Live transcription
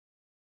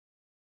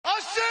I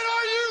said,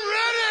 are you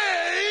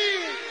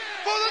ready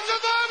for the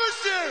Survivor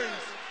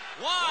Series?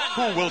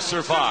 Who will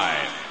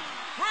survive?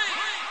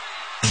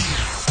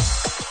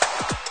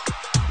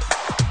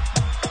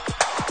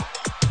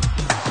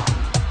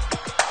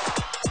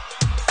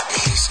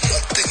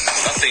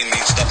 Nothing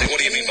means nothing. What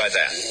do you mean by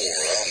that?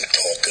 I'm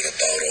talking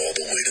about all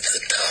the way to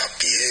the top,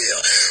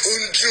 yeah.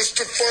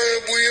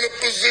 Unjustifiably in a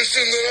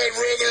position that I'd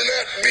rather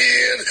not be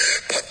in,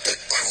 but the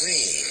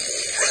cream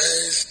will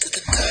rise to the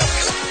top.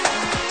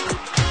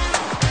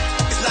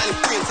 It's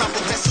 93 and time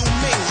for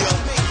Wrestlemania.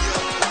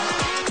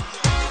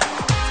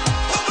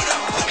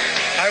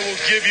 I will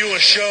give you a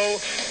show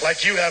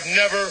like you have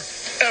never,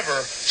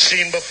 ever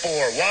seen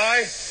before.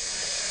 Why?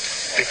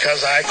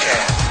 Because I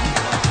can.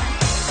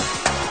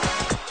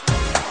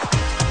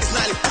 It's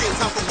 93 and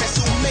time for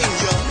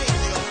Wrestlemania.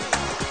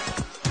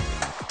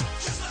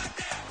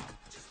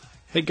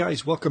 Hey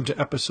guys, welcome to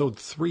episode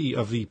 3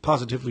 of the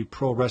Positively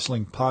Pro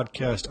Wrestling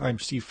podcast. I'm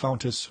Steve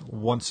Fountas,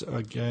 once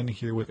again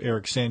here with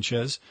Eric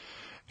Sanchez.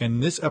 In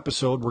this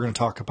episode, we're going to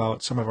talk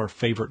about some of our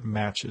favorite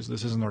matches.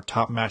 This isn't our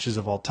top matches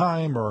of all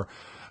time or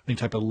any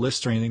type of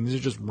list or anything. These are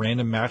just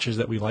random matches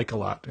that we like a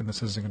lot, and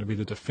this isn't going to be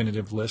the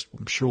definitive list.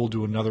 I'm sure we'll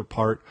do another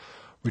part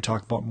where we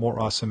talk about more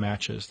awesome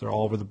matches. They're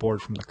all over the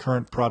board, from the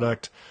current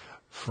product,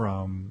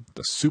 from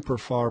the super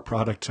far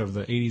product of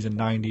the 80s and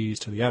 90s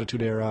to the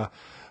Attitude Era,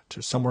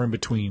 to somewhere in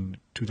between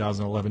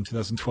 2011,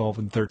 2012,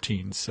 and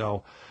 13.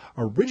 So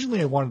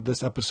originally I wanted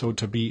this episode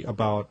to be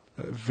about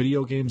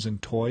video games and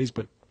toys,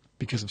 but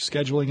because of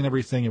scheduling and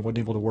everything, it wasn't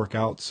able to work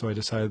out, so I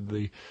decided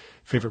the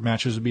favorite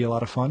matches would be a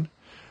lot of fun.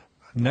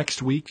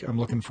 Next week, I'm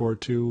looking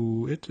forward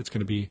to it. It's going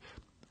to be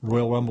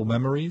Royal Rumble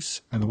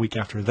memories, and the week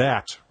after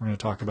that, we're going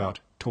to talk about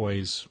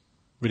toys,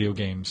 video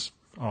games,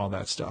 all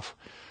that stuff.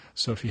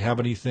 So if you have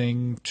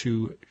anything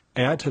to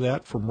add to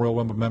that, from Royal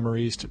Rumble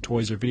memories to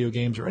toys or video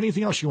games or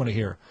anything else you want to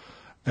hear,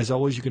 as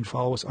always, you can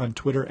follow us on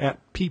Twitter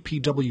at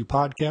PPW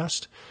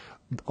Podcast.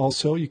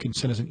 Also, you can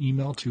send us an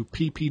email to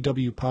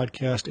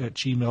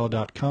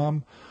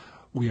ppwpodcast@gmail.com.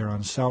 We are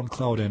on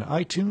SoundCloud and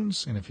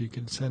iTunes, and if you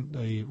can send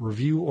a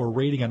review or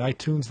rating on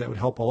iTunes, that would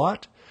help a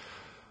lot.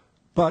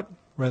 But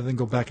rather than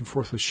go back and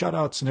forth with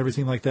shout-outs and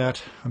everything like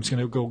that, I'm just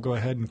going to go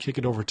ahead and kick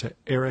it over to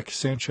Eric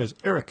Sanchez.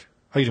 Eric,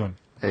 how you doing?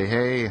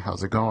 Hey,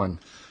 how's it going?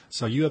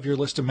 So you have your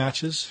list of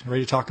matches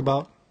ready to talk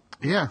about?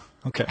 Yeah.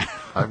 Okay.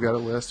 I've got a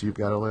list, you've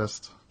got a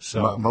list.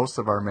 So most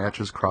of our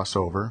matches cross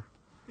over.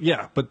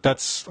 Yeah, but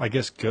that's, I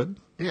guess, good.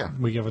 Yeah.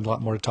 We have a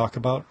lot more to talk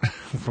about,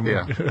 from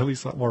at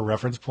least a lot more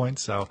reference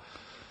points.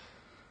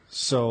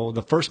 So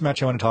the first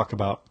match I want to talk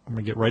about, I'm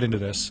going to get right into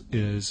this,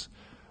 is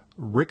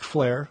Ric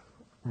Flair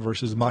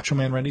versus Macho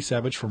Man Randy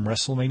Savage from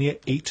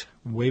WrestleMania 8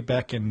 way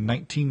back in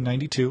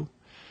 1992.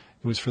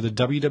 It was for the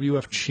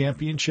WWF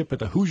Championship at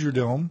the Hoosier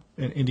Dome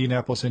in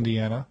Indianapolis,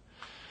 Indiana.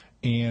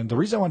 And the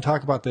reason I want to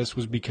talk about this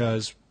was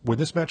because when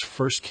this match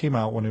first came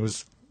out, when it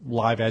was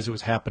live as it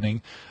was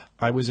happening,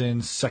 I was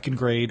in second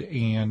grade,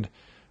 and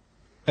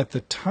at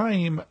the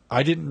time,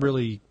 I didn't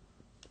really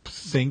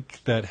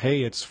think that,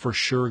 hey, it's for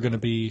sure going to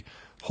be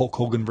Hulk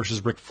Hogan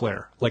versus Ric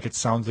Flair, like it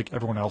sounds like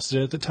everyone else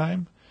did at the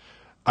time.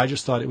 I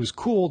just thought it was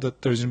cool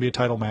that there was going to be a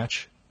title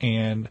match,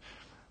 and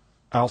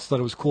I also thought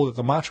it was cool that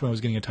the Macho Man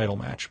was getting a title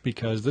match,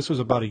 because this was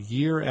about a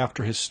year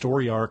after his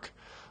story arc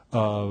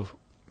of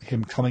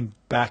him coming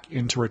back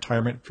into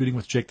retirement, feuding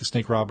with Jake the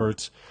Snake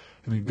Roberts,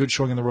 having a good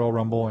showing in the Royal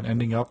Rumble, and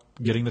ending up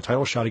getting the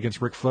title shot against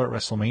Ric Flair at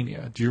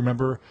WrestleMania. Do you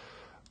remember?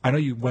 I know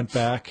you went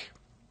back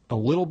a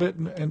little bit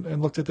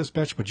and looked at this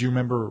match, but do you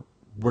remember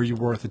where you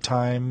were at the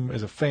time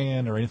as a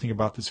fan, or anything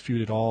about this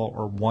feud at all,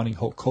 or wanting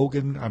Hulk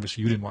Hogan?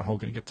 Obviously, you didn't want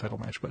Hogan to get the title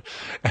match, but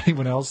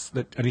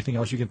anything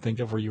else you can think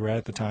of where you were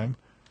at the time?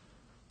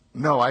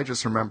 No, I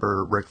just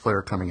remember Ric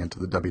Flair coming into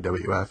the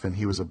WWF, and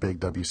he was a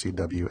big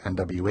WCW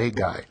NWA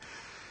guy.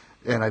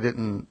 And at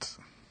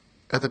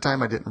the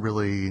time, I didn't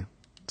really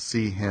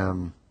see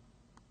him,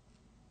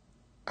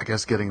 I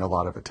guess, getting a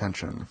lot of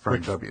attention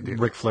from WWE.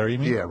 Ric Flair, you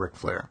mean? Yeah, Ric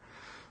Flair.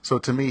 So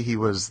to me, he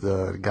was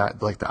the guy,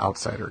 like the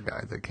outsider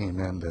guy that came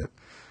in that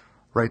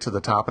right to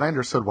the top. And I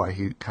understood why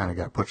he kind of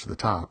got pushed to the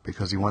top,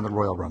 because he won the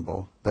Royal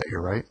Rumble that year,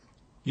 right?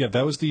 Yeah,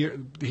 that was the year.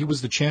 He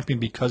was the champion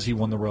because he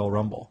won the Royal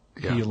Rumble.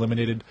 Yeah. He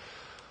eliminated.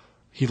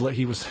 He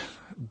was.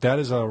 That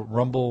is a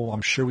Rumble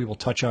I'm sure we will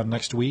touch on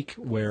next week,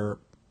 where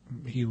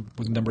he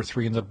was number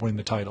 3, ended up winning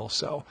the title.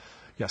 So,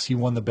 yes, he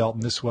won the belt,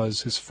 and this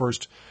was his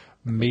first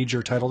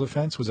major title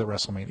defense was at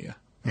WrestleMania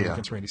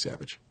against Randy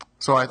Savage.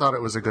 So I thought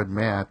it was a good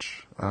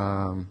match.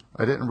 I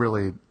didn't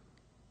really.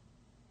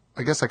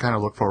 I guess I kind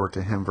of look forward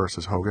to him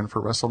versus Hogan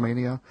for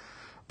WrestleMania,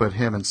 but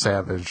him and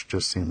Savage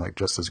just seemed like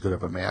just as good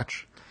of a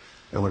match,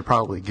 and would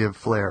probably give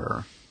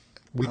Flair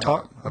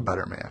a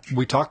better match.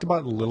 We talked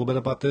about a little bit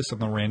about this on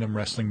the Random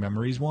Wrestling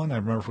Memories one. I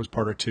remember if it was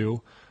part or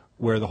 2,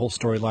 where the whole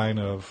storyline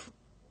of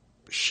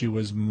she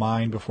was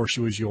mine before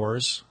she was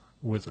yours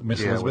with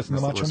Miss Elizabeth and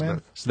the Macho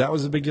Man. So that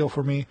was a big deal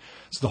for me.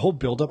 So the whole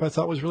build-up I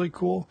thought was really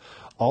cool.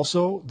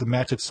 Also, the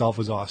match itself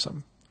was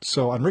awesome.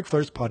 So on Ric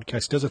Flair's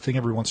podcast, he does a thing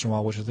every once in a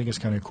while, which I think is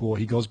kind of cool.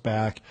 He goes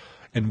back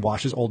and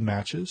watches old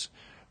matches.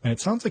 And it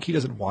sounds like he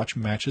doesn't watch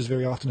matches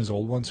very often, his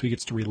old ones, so he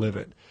gets to relive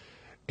it.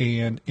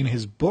 And in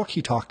his book,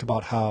 he talked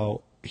about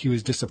how he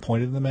was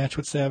disappointed in the match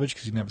with Savage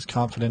because he didn't have his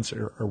confidence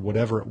or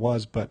whatever it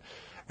was. But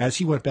as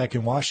he went back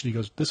and watched it, he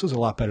goes, this was a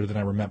lot better than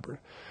I remembered.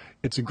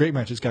 It's a great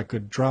match. It's got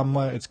good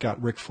drama. It's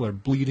got Ric Flair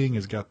bleeding.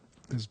 It's got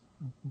his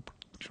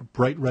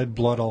bright red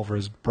blood all over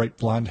his bright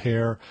blonde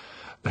hair.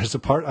 There's a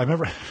part, I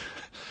remember,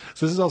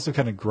 so this is also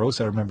kind of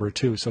gross, I remember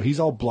too. So he's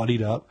all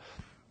bloodied up.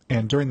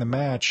 And during the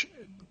match,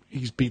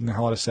 he's beating the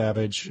hell out of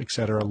Savage,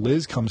 etc.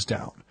 Liz comes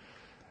down,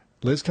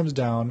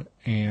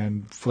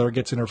 and Flair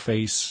gets in her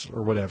face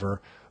or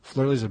whatever.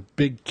 Flair lays a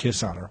big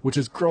kiss on her, which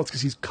is gross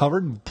because he's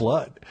covered in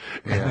blood.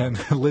 Yeah. And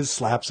then Liz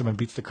slaps him and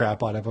beats the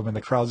crap out of him, and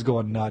the crowd's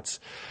going nuts.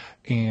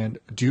 And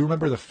do you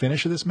remember the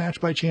finish of this match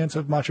by chance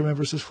of Macho Man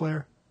versus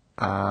Flair?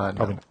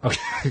 No.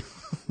 Okay.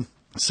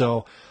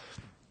 So,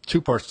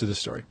 two parts to this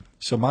story.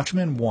 So Macho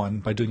Man won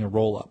by doing a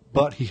roll-up,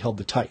 but he held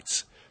the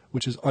tights,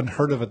 which is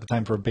unheard of at the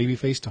time for a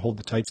babyface to hold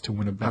the tights to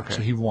win a match. Okay.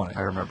 So he won it.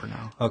 I remember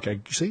now. Okay,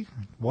 see?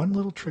 One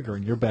little trigger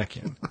and you're back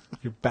in.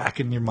 You're back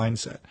in your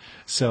mindset.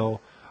 So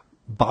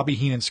Bobby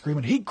Heenan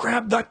screaming, he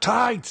grabbed the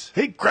tights!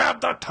 He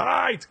grabbed the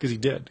tights! Because he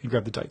did. He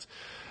grabbed the tights.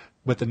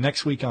 But the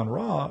next week on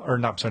Raw, or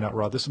not, sorry, not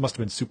Raw, this must have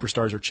been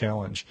Superstars or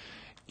Challenge,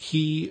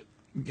 he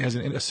has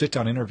a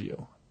sit-down interview,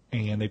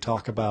 and they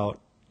talk about,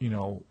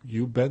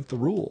 you bent the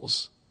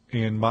rules.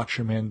 And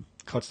Macho Man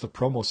cuts the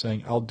promo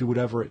saying, I'll do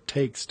whatever it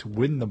takes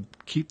to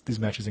keep these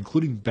matches,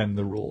 including bend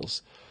the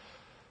rules,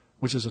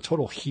 which is a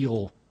total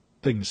heel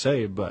thing to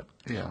say, but...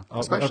 Yeah,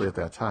 especially at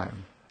that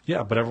time.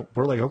 Yeah, but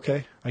we're like,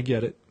 okay, I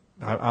get it.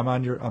 I'm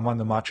on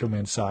the Macho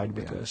Man side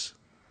with this.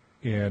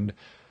 And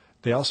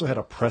they also had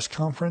a press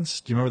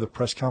conference. Do you remember the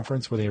press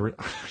conference where you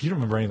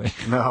don't remember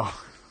anything? No.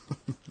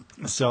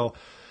 So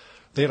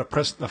they had a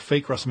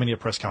fake WrestleMania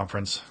press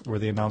conference where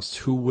they announced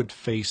who would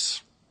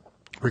face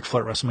Ric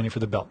Flair at WrestleMania for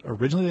the belt.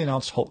 Originally they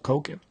announced Hulk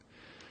Hogan.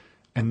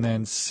 And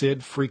then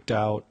Sid freaked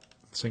out,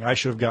 saying, I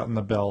should have gotten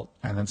the belt.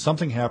 And then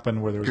something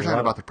happened where there was You're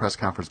talking about the press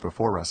conference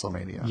before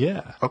WrestleMania.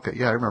 Yeah. Okay,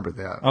 yeah, I remember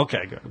that.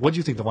 Okay, good. What do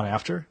you think, the one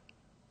after?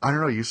 I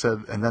don't know. You said,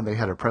 and then they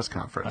had a press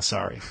conference.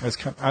 Sorry.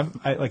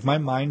 Like my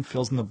mind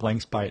fills in the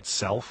blanks by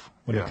itself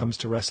when it comes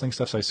to wrestling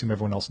stuff, so I assume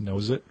everyone else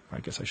knows it. I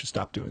guess I should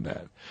stop doing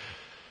that.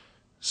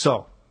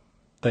 So,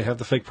 they have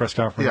the fake press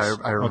conference. Yeah,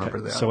 I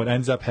remember that. So it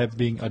ends up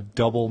being a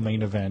double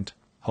main event,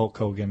 Hulk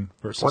Hogan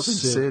versus Wasn't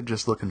Sid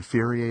just looking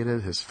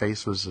infuriated? His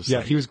face was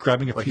just he was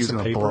grabbing a piece of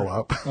paper. He was going to blow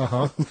up.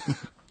 Uh-huh.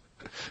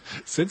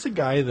 Sid's a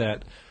guy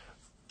that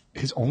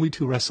his only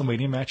 2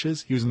 WrestleMania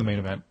matches, he was in the main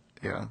event.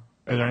 Yeah.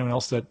 Is there anyone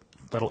else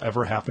that'll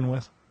ever happen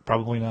with?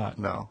 Probably not.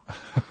 No.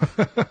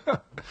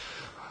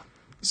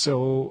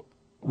 So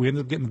we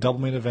ended up getting the double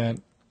main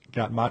event,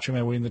 got Macho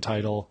Man winning the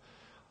title,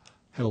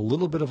 had a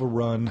little bit of a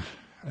run.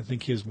 I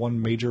think his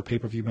one major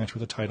pay-per-view match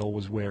with the title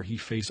was where he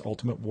faced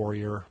Ultimate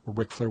Warrior, where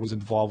Ric Flair was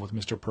involved with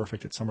Mr.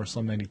 Perfect at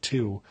SummerSlam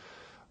 92.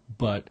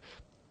 But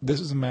this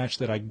is a match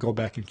that I go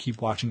back and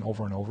keep watching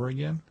over and over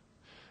again.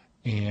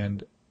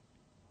 And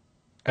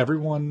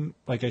everyone,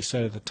 like I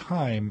said at the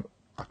time,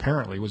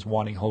 apparently was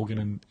wanting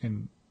Hogan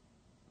and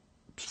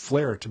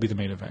Flair to be the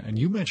main event. And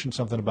you mentioned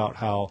something about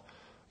how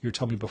you were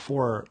telling me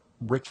before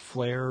Ric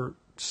Flair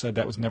said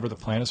that was never the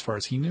plan as far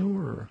as he knew,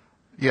 or...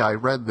 Yeah, I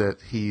read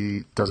that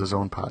he does his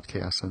own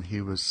podcast, and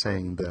he was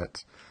saying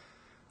that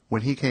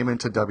when he came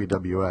into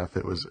WWF,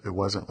 it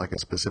wasn't like a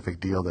specific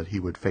deal that he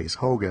would face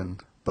Hogan,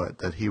 but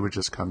that he would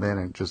just come in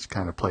and just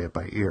kind of play it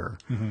by ear.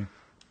 Mm-hmm.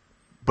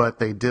 But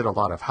they did a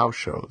lot of house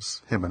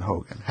shows, him and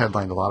Hogan.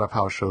 Headlined a lot of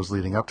house shows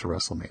leading up to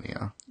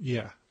WrestleMania.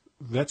 Yeah.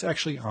 That's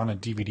actually on a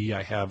DVD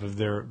I have of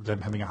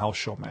them having a house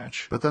show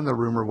match. But then the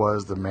rumor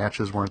was the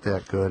matches weren't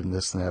that good and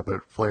this and that,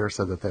 but Flair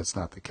said that that's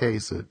not the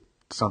case.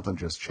 Something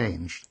just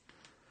changed.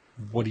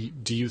 What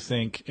do you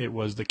think it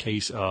was the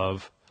case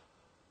of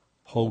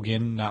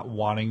Hogan not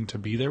wanting to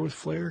be there with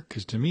Flair?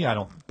 Because to me, I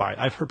don't buy it.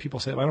 I've heard people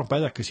say, I don't buy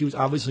that because he was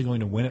obviously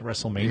going to win at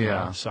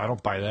WrestleMania, so I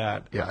don't buy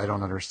that. Yeah, I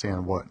don't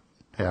understand what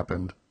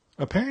happened.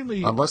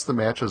 Apparently... Unless he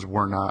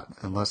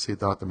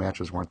thought the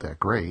matches weren't that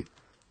great.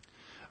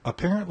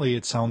 Apparently,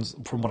 it sounds,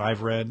 from what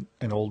I've read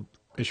in old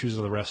issues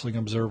of the Wrestling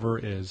Observer,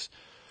 is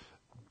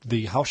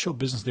the house show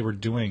business they were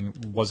doing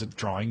wasn't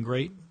drawing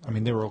great. I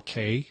mean, they were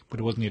okay, but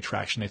it wasn't the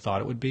attraction they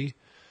thought it would be.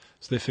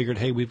 So they figured,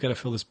 hey, we've got to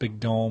fill this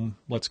big dome.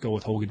 Let's go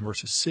with Hogan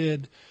versus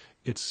Sid.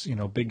 It's,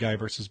 big guy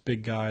versus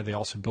big guy. They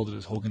also built it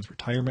as Hogan's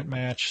retirement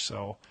match.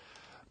 So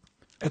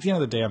at the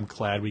end of the day, I'm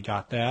glad we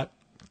got that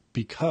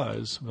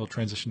because we'll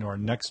transition to our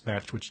next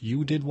match, which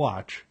you did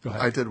watch. Go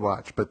ahead. I did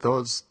watch, but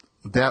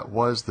that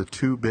was the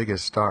 2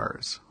 biggest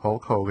stars.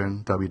 Hulk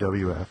Hogan,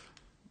 WWF,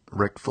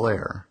 Ric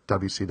Flair,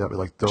 WCW.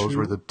 Like, those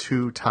were the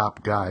 2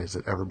 top guys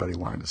that everybody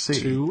wanted to see.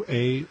 To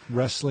a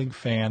wrestling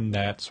fan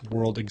that's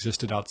world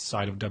existed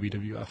outside of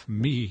WWF.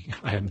 Me,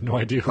 I had no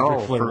idea who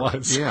Ric Flair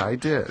was. Yeah, I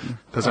did.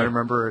 Because I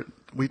remember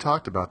we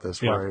talked about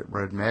this where I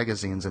read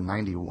magazines in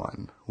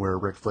 91 where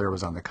Ric Flair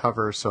was on the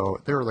cover. So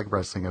they were like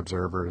Wrestling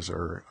Observers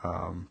or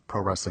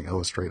Pro Wrestling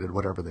Illustrated,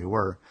 whatever they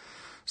were.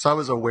 So I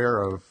was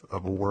aware of a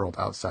world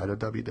outside of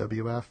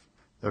WWF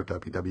or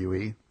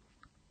WWE.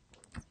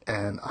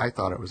 And I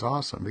thought it was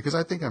awesome because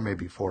I think I may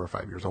be 4 or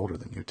 5 years older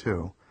than you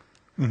too.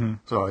 Mm-hmm.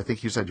 So I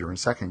think you said you were in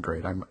second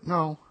grade. I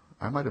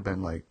might have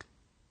been like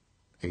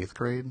 8th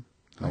grade,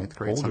 9th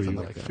grade, Older, something you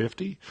like that.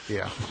 50?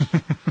 Yeah.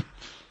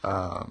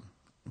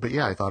 But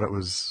yeah, I thought it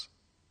was,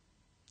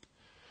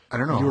 I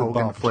don't know, You were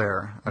Hogan pumped.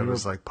 Flair. I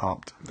was like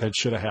pumped. That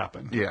should have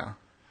happened. Yeah.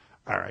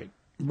 All right.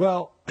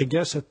 Well, I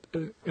guess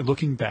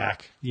looking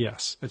back,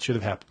 yes, it should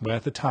have happened. But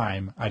at the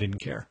time, I didn't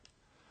care.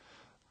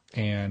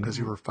 And Because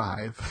you were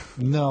 5.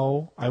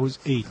 no, I was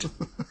 8.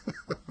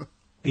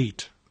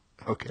 8.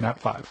 Okay. Not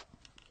 5.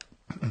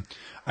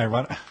 I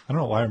don't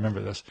know why I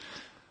remember this.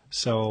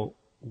 So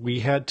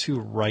we had to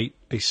write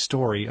a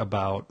story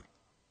about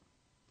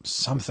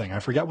something. I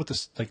forgot what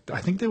this, like, I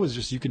think there was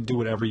just, you could do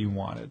whatever you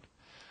wanted.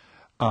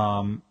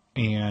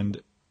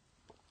 And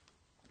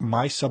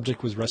my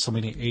subject was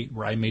WrestleMania 8,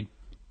 where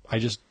I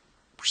just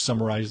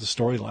summarized the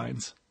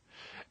storylines.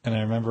 And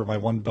I remember my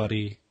one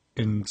buddy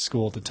in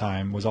school at the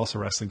time was also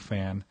a wrestling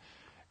fan,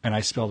 and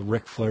I spelled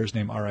Ric Flair's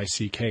name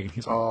R-I-C-K. And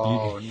he's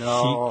like,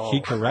 no. He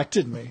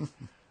corrected me.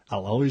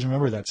 I'll always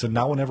remember that. So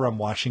now whenever I'm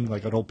watching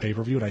like an old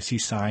pay-per-view and I see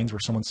signs where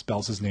someone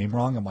spells his name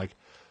wrong, I'm like,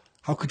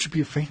 how could you be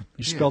a fan?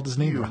 You spelled his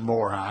name you wrong.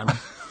 moron.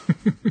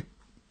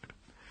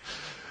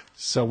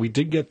 So we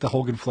did get the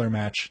Hogan Flair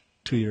match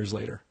 2 years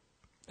later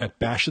at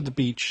Bash at the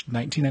Beach,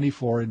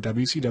 1994 in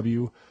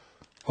WCW,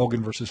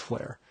 Hogan versus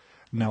Flair.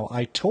 Now,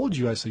 I told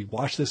you, I said,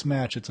 watch this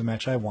match. It's a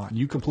match I want. And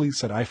you completely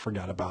said, I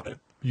forgot about it.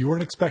 You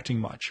weren't expecting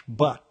much.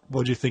 But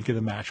what did you think of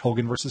the match?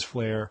 Hogan versus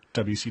Flair,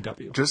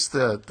 WCW. Just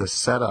the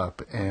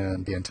setup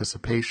and the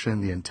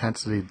anticipation, the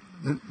intensity.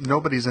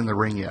 Nobody's in the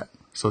ring yet.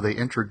 So they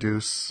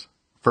introduce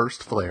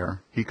first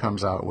Flair. He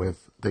comes out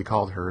with, they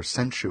called her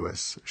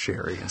sensuous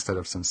Sherry instead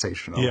of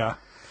sensational. Yeah.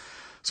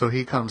 So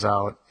he comes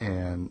out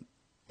and,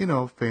 you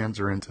know, fans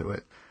are into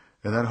it.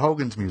 And then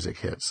Hogan's music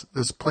hits.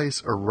 This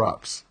place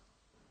erupts.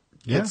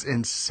 Yeah. It's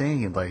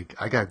insane. Like,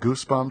 I got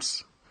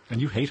goosebumps. And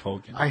you hate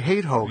Hogan. I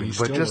hate Hogan, You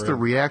but still just were. the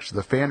reaction,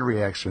 the fan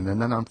reaction.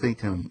 And then I'm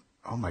thinking,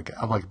 oh my God,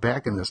 I'm like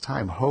back in this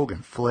time,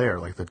 Hogan, Flair,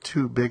 like the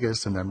two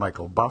biggest, and then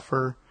Michael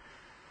Buffer.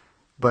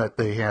 But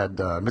they had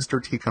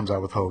Mr. T comes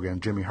out with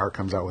Hogan, Jimmy Hart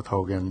comes out with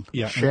Hogan,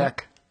 Yeah,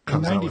 Shaq in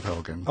comes out 90 with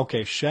Hogan.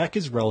 Okay, Shaq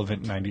is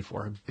relevant in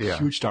 94. Yeah.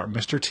 Huge star.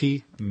 Mr.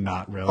 T,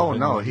 not Oh relevant.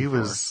 no, in he 94.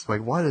 was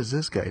like, what is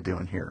this guy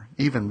doing here?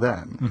 Even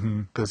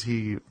then, because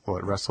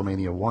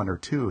WrestleMania 1 or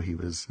 2 he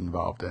was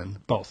involved in.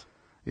 Both.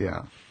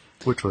 Yeah,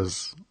 which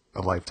was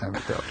a lifetime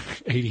ago.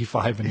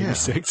 85 and Yeah.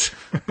 86.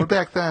 But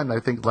back then, I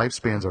think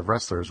lifespans of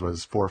wrestlers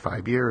was 4 or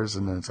 5 years,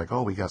 and then it's like,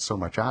 oh, we got so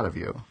much out of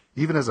you.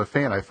 Even as a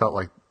fan, I felt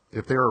like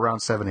if they were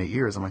around 7, 8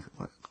 years, I'm like,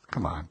 what?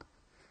 Come on.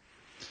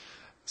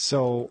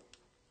 So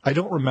I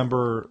don't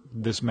remember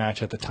this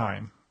match at the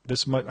time.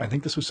 I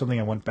think this was something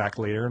I went back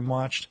later and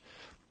watched.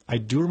 I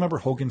do remember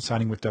Hogan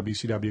signing with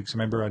WCW because I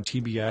remember on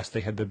TBS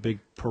they had the big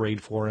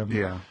parade for him.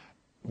 Yeah.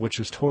 Which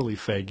was totally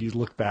fake. You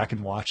look back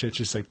and watch it, it's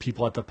just like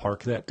people at the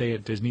park that day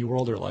at Disney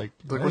World are like,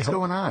 Like, "Hey, what's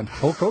going on?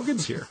 Hulk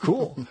Hogan's here.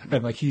 Cool."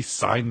 And like he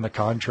signed the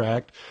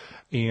contract.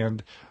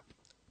 And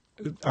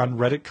on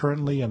Reddit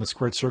currently, on the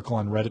Squared Circle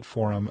on Reddit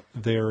forum,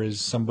 there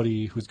is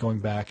somebody who's going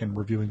back and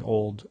reviewing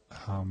old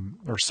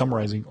or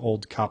summarizing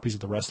old copies of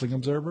the Wrestling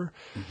Observer.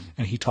 Mm-hmm.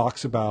 And he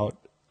talks about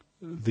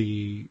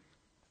the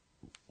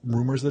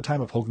rumors at the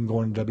time of Hogan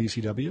going to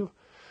WCW.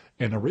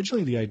 And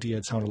originally the idea,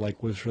 it sounded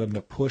like, was for them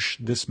to push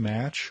this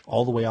match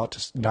all the way out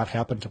to not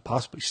happen to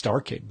possibly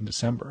Starrcade in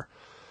December.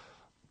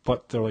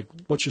 But they're like,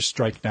 let's just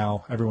strike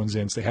now. Everyone's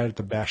in. So they had it at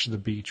the Bash of the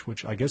Beach,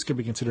 which I guess could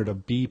be considered a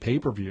B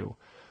pay-per-view.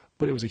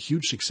 But it was a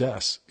huge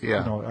success.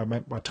 Yeah. You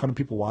know, a ton of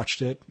people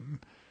watched it.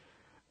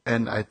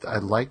 And I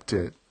liked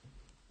it,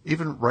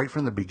 even right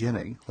from the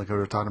beginning. Like we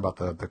were talking about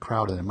the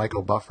crowd and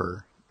Michael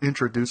Buffer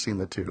introducing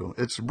the two.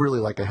 It's really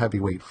like a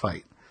heavyweight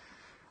fight.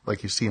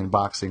 Like you see in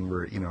boxing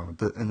where, you know,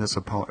 in this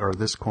opponent or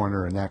this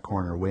corner and that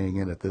corner weighing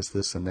in at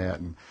this, and that,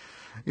 and,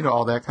 you know,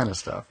 all that kind of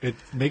stuff. It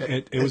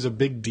was a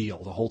big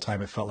deal. The whole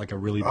time it felt like a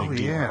really big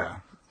deal. Yeah.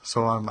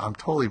 So I'm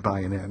totally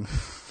buying in.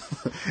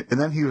 And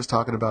then he was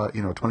talking about,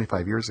 you know,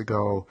 25 years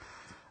ago.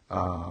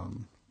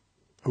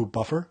 Who,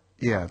 Buffer?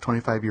 Yeah,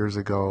 25 years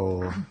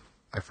ago,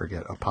 I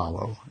forget,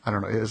 Apollo. I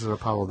don't know. Is it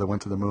Apollo that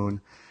went to the moon?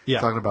 Yeah.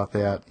 Talking about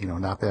that, you know,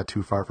 not that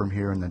too far from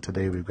here. And then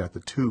today we've got the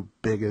two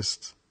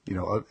biggest, you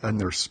know, in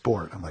their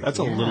sport. I'm like, That's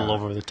a little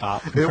over the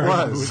top. It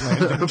was.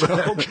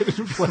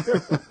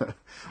 But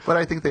But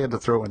I think they had to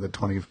throw in the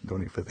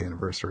 25th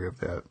anniversary of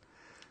that.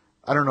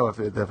 I don't know if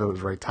it was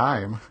right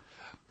time.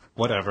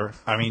 whatever.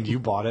 I mean, you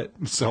bought it.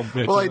 So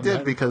Well, I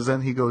did because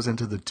then he goes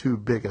into the two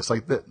biggest.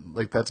 Like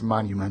that's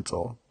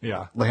monumental.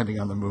 Yeah. Landing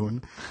on the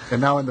moon.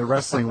 And now in the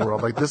wrestling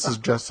world, like this is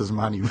just as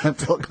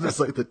monumental because it's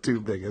like the two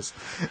biggest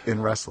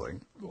in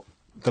wrestling.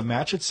 The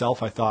match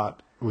itself, I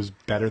thought, was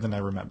better than I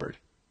remembered.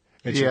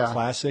 It's a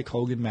classic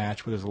Hogan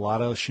match where there's a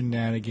lot of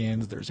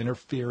shenanigans. There's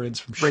interference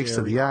from Rakes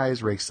Sherry. to the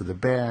eyes, rakes to the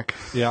back.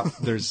 Yeah,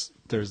 there's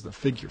the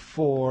figure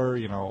four.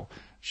 You know,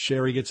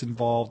 Sherry gets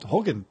involved.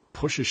 Hogan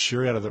pushes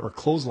Sherry out of or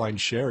clothesline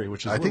Sherry,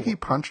 which is I think he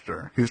punched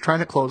her. He was trying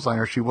to clothesline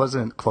her. She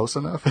wasn't close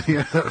enough. And he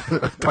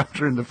punched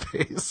her in the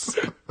face.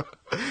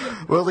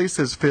 Well, at least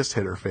his fist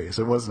hit her face.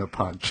 It wasn't a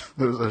punch.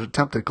 It was an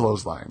attempted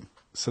clothesline.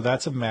 So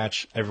that's a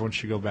match everyone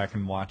should go back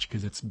and watch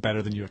because it's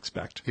better than you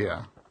expect.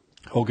 Yeah.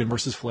 Hogan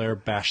versus Flair,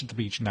 Bash at the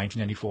Beach in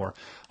 1994.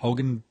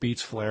 Hogan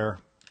beats Flair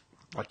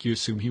like you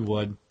assume he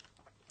would.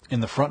 In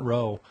the front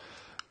row,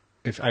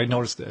 if I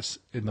noticed this,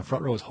 in the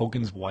front row is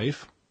Hogan's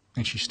wife,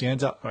 and she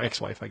stands out, or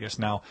ex-wife, I guess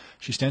now.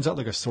 She stands out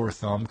like a sore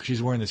thumb because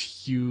she's wearing this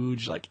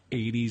huge, like,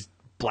 80s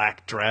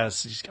black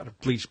dress. She's got a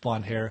bleached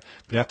blonde hair.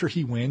 But after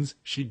he wins,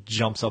 she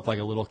jumps up like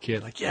a little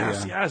kid, like,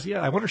 yes.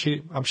 I wonder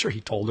if I'm sure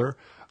he told her,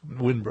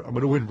 I'm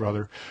going to win,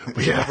 brother.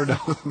 But you never know.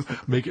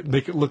 Make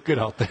it look good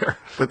out there.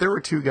 But there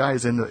were two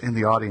guys in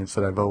the audience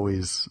that I've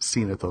always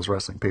seen at those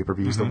wrestling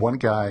pay-per-views. The one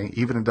guy,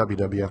 even in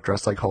WWF,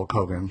 dressed like Hulk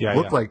Hogan,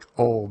 looked like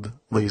old,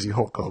 lazy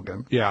Hulk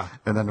Hogan. Yeah.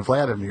 And then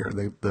Vladimir,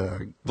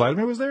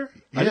 Vladimir was there?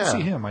 I didn't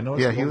see him. I know.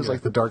 Yeah, he was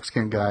like the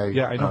dark-skinned guy.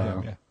 Yeah, I know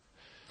him, yeah.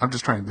 I'm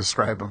just trying to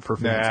describe him for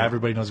fans. Yeah,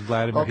 everybody knows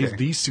Vladimir. Okay. He's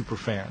the super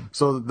fan.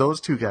 So those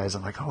two guys,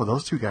 I'm like, oh,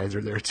 those two guys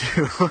are there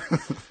too.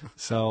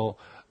 So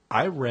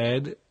I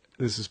read,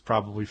 this is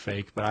probably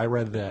fake, but I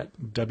read that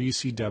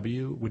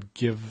WCW would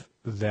give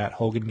that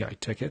Hogan guy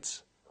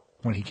tickets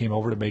when he came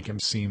over to make him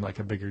seem like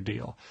a bigger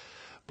deal.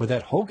 But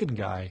that Hogan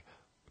guy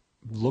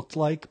looked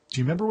like,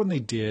 do you remember when they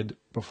did,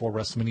 before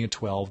WrestleMania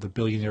 12, the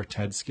Billionaire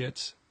Ted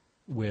skits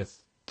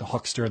with the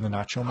Huckster and the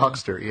Nacho Man?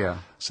 Huckster, yeah.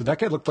 So that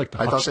guy looked like the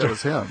Huckster. I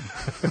thought that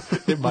was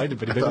him. It might have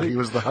been. I thought he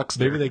was the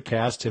Huckster. Maybe they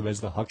cast him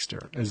as the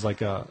Huckster, as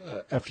like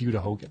a FU to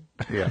Hogan.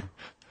 Yeah.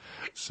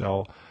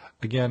 So,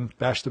 again,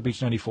 Bash the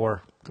Beach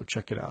 94. Go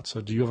check it out. So,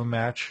 do you have a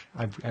match?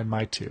 And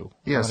my two.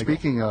 Yeah,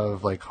 speaking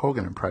of like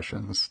Hogan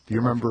impressions, do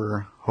you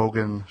remember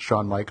Hogan,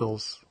 Shawn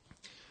Michaels?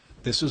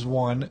 This is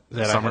one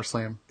that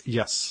SummerSlam?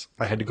 Yes.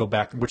 I had to go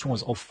back. Which one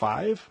was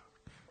 05?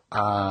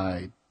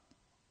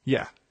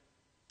 Yeah.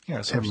 Yeah,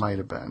 it might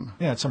have been.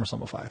 Yeah, it's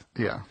SummerSlam 05.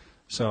 Yeah.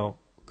 So,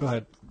 go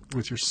ahead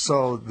with your...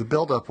 So, the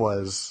build-up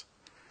was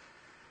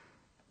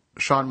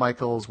Shawn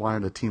Michaels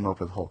wanted to team up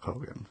with Hulk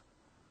Hogan.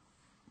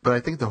 But I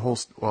think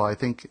I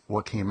think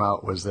what came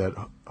out was that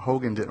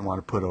Hogan didn't want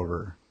to put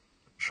over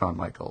Shawn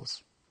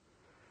Michaels.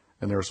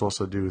 And they were supposed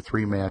to do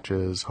 3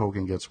 matches.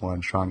 Hogan gets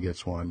one, Shawn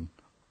gets one,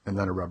 and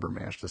then a rubber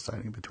match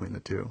deciding between the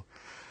two.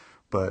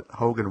 But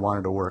Hogan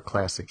wanted to work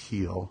classic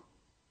heel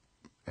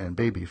and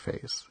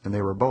babyface. And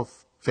they were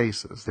both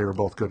faces. They were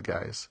both good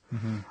guys.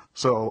 Mm-hmm.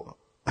 So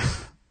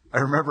I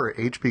remember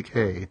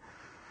HBK,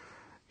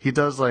 he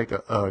does like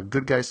a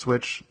good guy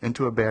switch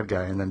into a bad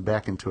guy and then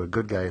back into a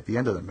good guy at the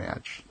end of the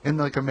match in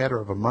like a matter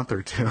of a month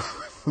or two,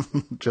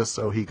 just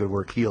so he could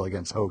work heel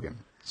against Hogan.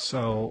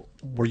 So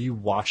were you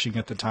watching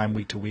at the time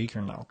week to week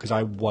or no? Because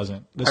I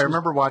wasn't. I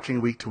remember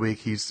watching week to week.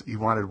 He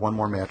wanted one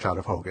more match out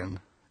of Hogan,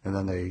 and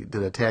then they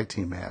did a tag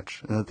team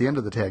match. And at the end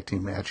of the tag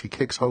team match, he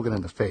kicks Hogan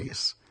in the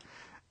face.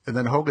 And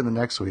then Hogan the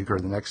next week or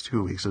the next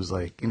 2 weeks was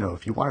like,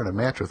 if you wanted a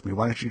match with me,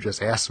 why don't you just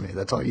ask me?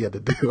 That's all you had to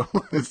do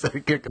instead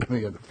of kicking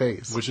me in the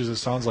face. It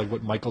sounds like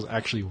what Michaels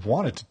actually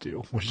wanted to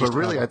do. But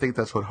really, I think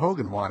that's what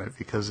Hogan wanted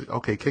because,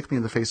 okay, kick me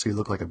in the face so you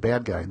look like a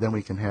bad guy. Then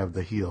we can have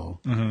the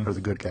heel or the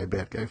good guy,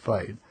 bad guy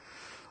fight.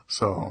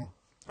 So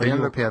they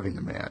ended up having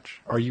the match.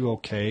 Are you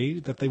okay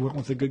that they went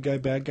with the good guy,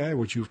 bad guy? Or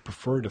would you have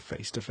preferred a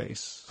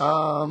face-to-face?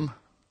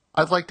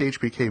 I'd liked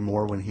HBK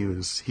more when he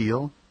was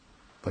heel,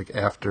 like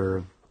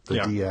after the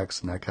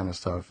DX and that kind of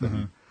stuff.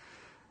 And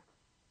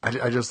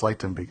I just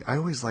liked him. I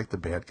always liked the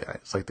bad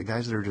guys, like the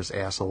guys that are just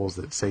assholes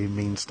that say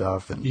mean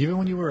stuff. And even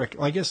when you were,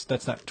 I guess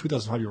that's not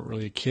 2005. You weren't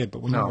really a kid,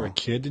 but when you were a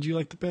kid, did you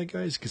like the bad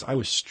guys? Because I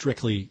was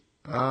strictly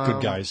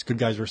good guys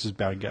versus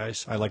bad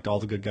guys. I liked all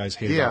the good guys,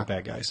 hated all the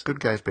bad guys. Good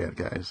guys, bad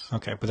guys.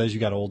 Okay, but as you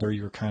got older,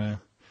 you were kind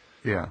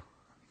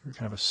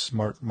of a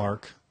smart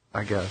mark,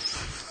 I guess.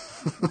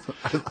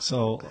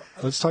 So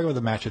let's talk about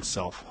the match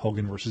itself: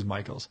 Hogan versus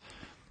Michaels.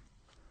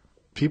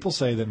 People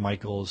say that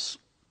Michaels,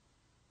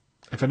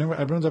 if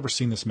everyone's ever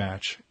seen this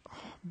match,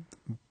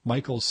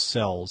 Michaels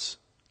sells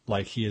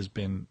like he has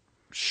been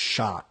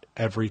shot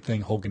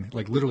everything Hogan,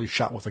 like literally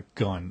shot with a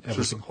gun.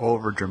 Just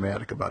over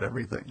dramatic about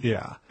everything.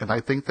 Yeah. And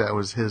I think that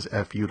was his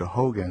FU to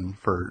Hogan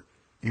for,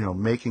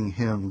 making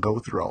him go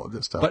through all of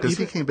this stuff. Because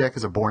he came back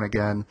as a born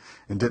again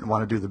and didn't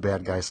want to do the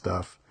bad guy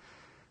stuff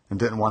and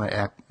didn't want to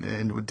act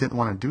and didn't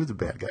want to do the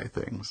bad guy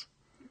things.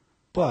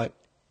 But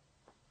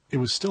it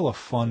was still a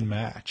fun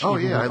match. Oh,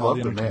 yeah, I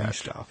love the match.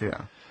 Stuff.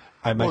 Yeah.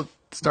 It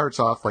starts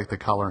off like the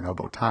collar and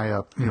elbow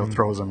tie-up,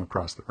 throws him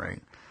across the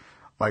ring.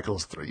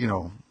 Michaels,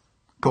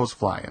 goes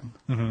flying.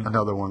 Mm-hmm.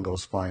 Another one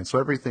goes flying.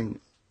 So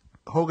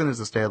Hogan is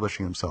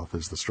establishing himself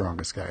as the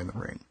strongest guy in the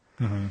ring.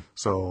 Mm-hmm.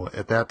 So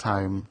at that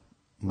time,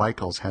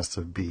 Michaels has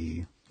to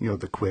be,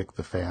 the quick,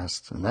 the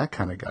fast, and that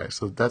kind of guy.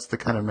 So that's the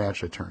kind of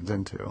match it turns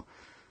into.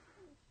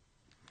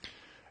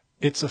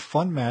 It's a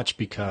fun match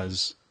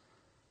because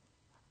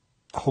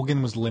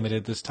Hogan was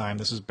limited this time.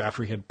 This is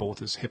after he had both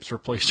his hips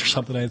replaced or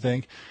something, I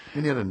think.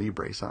 And he had a knee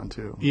brace on,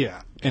 too.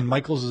 Yeah. And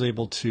Michaels is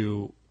able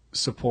to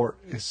support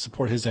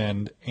his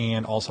end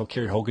and also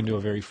carry Hogan to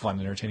a very fun,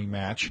 entertaining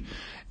match.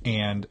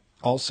 And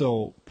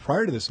also,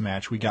 prior to this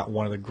match, we got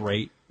one of the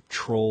great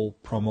troll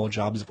promo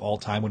jobs of all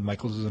time when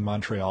Michaels was in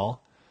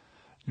Montreal.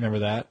 Remember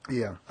that?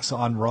 Yeah. So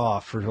on Raw,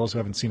 for those who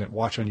haven't seen it,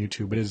 watch on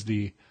YouTube. It is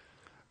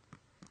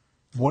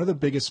one of the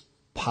biggest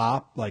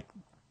pop, like,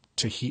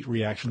 to heat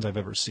reactions I've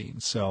ever seen.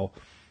 So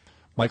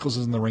Michaels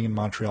is in the ring in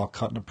Montreal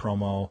cutting a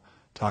promo,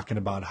 talking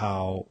about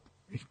how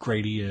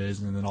great he is,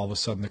 and then all of a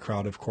sudden the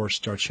crowd, of course,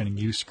 starts chanting,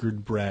 "You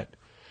screwed Brett."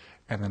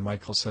 And then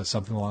Michael says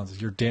something along the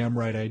lines, "You're damn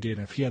right I did.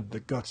 And if he had the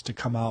guts to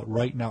come out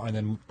right now," and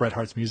then Bret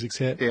Hart's music's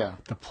hit,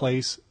 the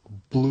place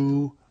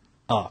blew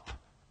up.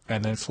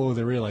 And then slowly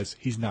they realize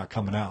he's not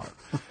coming out.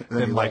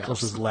 Then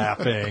Michaels is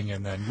laughing,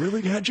 and then,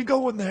 "Really had you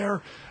going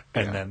there?"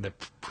 And then the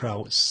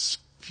crowd was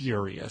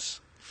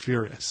furious.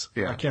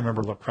 Yeah. I can't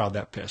remember what crowd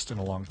that pissed in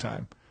a long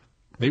time.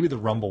 Maybe the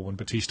Rumble when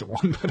Batista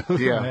won, but other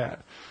than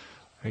that.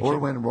 Or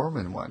when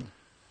Roman won.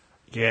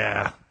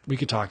 Yeah. We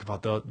could talk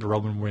about the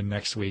Roman win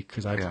next week,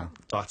 because I have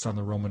thoughts on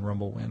the Roman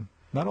Rumble win.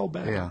 Not all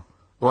bad. Yeah.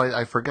 Well,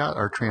 I forgot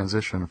our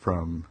transition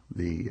from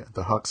the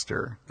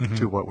Huckster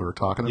to what we were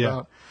talking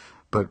about.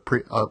 But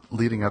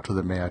leading up to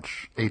the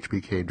match,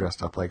 HBK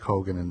dressed up like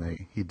Hogan,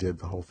 and he did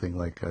the whole thing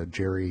like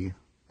Jerry.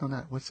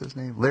 No, what's his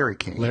name? Larry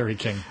King. Larry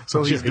King.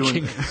 So Jerry he's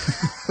doing.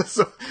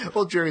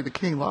 King. Jerry the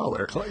King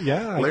Lawler.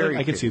 Yeah,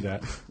 I can see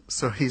that.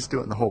 So he's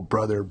doing the whole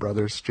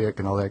brothers chick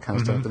and all that kind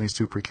of stuff. Then he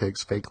super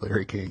kicks fake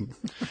Larry King.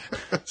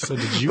 So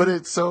did you? But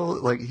it's so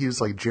like he was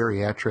like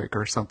geriatric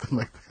or something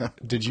like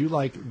that. Did you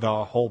like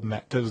the whole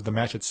match? Does the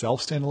match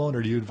itself stand alone,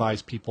 or do you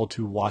advise people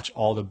to watch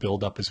all the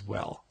build up as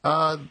well?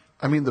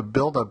 I mean, the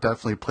build up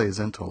definitely plays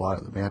into a lot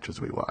of the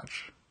matches we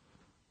watch.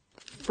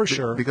 For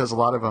sure. Because a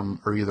lot of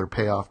them are either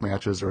payoff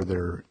matches or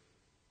they're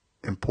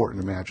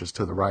important matches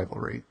to the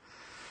rivalry.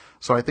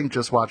 So I think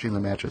just watching the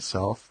match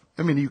itself,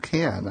 I mean,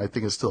 I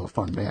think it's still a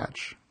fun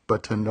match,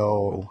 but to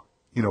know,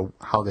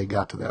 how they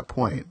got to that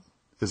point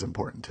is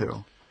important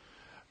too.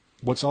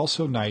 What's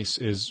also nice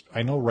is,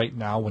 I know right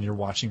now when you're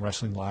watching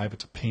wrestling live,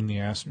 it's a pain in the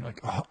ass, and you're like,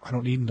 "Oh, I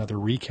don't need another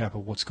recap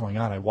of what's going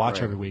on. I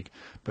watch every week."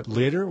 But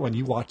later, when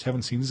you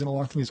haven't seen these in a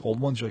long time, these old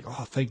ones, you're like,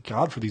 "Oh, thank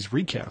God for these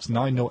recaps.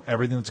 Now I know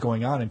everything that's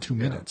going on in 2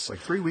 minutes." Like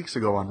 3 weeks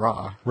ago on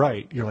Raw.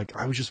 Right. You're like,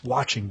 I was just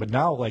watching. But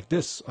now, like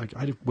this, like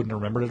I wouldn't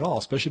remember it at all,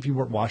 especially if you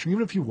weren't watching,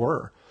 even if you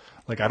were.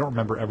 Like, I don't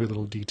remember every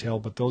little detail,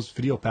 but those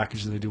video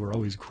packages they do are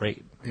always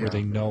great, where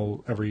they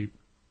know every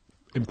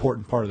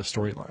important part of the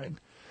storyline.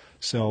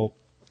 So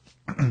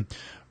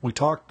we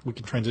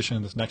can transition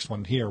to this next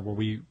one here, where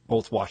we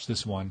both watched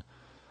this one.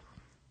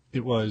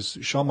 It was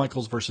Shawn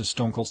Michaels versus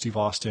Stone Cold Steve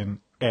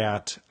Austin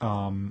at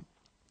King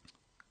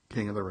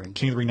of the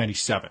Ring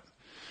 97.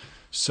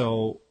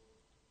 So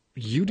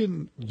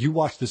you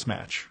watched this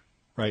match,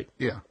 right?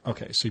 Yeah.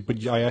 Okay. So,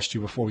 but I asked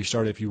you before we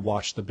started if you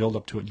watched the build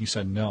up to it, and you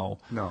said no.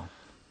 No.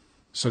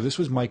 So this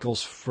was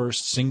Michaels'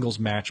 first singles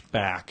match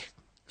back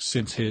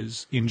since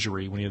his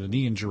injury, when he had a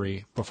knee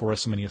injury before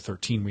WrestleMania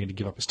 13, when he had to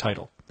give up his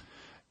title.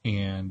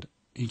 And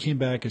he came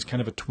back as kind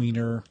of a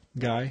tweener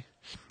guy,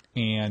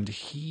 and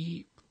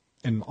he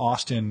and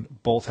Austin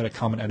both had a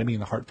common enemy in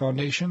the Hart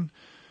Foundation.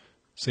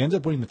 So they ended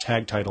up winning the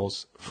tag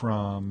titles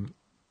from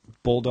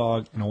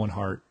Bulldog and Owen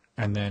Hart,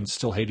 and then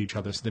still hate each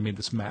other, so they made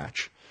this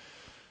match.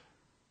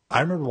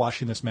 I remember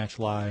watching this match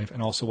live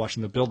and also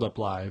watching the build-up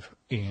live,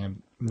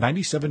 and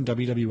 97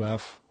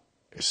 WWF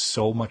is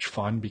so much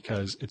fun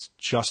because it's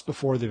just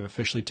before they've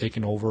officially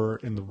taken over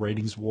in the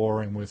ratings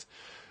war and with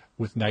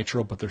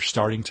Nitro, but they're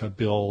starting to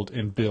build,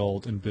 and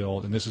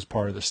this is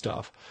part of the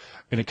stuff.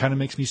 And it kind of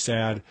makes me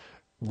sad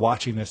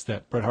watching this,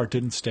 that Bret Hart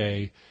didn't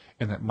stay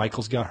and that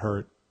Michaels got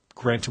hurt.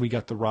 Granted, we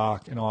got The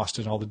Rock and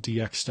Austin, all the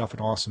DX stuff, and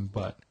awesome,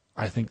 but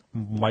I think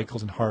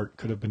Michaels and Hart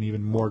could have been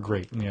even more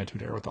great in the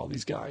Attitude Era with all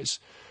these guys.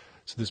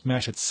 So this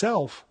match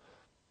itself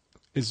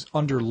is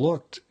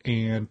underlooked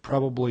and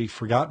probably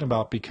forgotten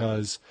about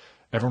because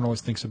everyone always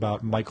thinks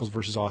about Michaels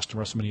versus Austin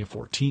WrestleMania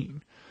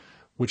 14,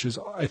 which is,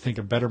 I think,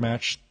 a better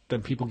match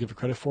than people give it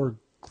credit for,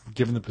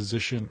 given the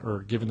position or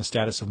given the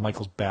status of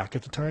Michaels back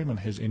at the time and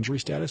his injury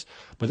status.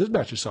 But this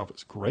match itself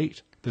is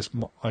great, this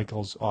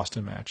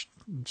Michaels-Austin match.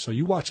 So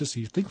you watch this,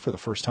 you think for the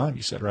first time,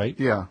 you said, right?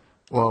 Yeah.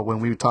 Well, when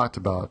we talked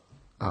about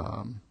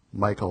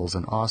Michaels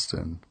and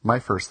Austin, my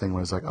first thing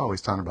was like, oh,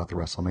 he's talking about the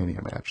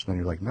WrestleMania match. And then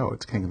you're like, no,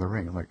 it's King of the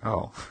Ring. I'm like,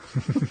 oh,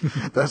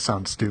 that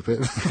sounds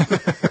stupid.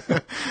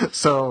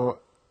 So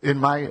in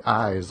my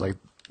eyes, like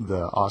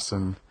the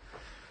Austin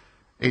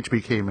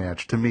HBK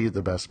match, to me,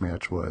 the best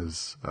match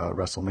was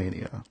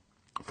WrestleMania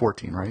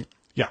 14, right?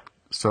 Yeah.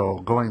 So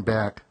going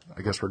back,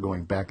 I guess we're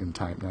going back in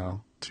time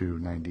now to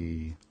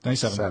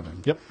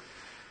 97. Yep.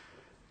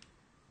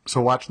 So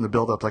watching the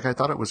build-up, like I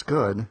thought it was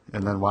good,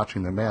 and then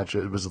watching the match,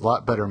 it was a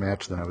lot better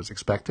match than I was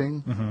expecting.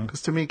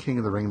 Because to me, King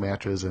of the Ring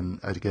matches and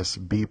I guess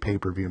B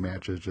pay-per-view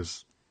matches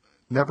just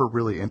never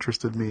really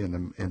interested me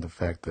in the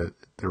fact that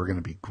they were going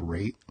to be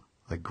great,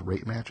 like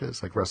great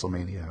matches, like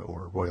WrestleMania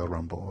or Royal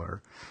Rumble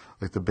or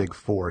like the big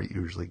four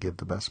usually give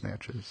the best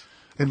matches,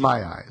 in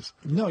my eyes.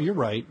 No, you're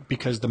right,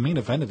 because the main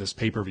event of this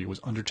pay-per-view was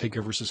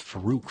Undertaker versus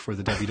Farouk for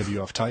the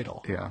WWF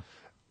title. Yeah.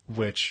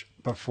 Which,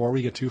 before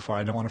we get too far,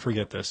 I don't want to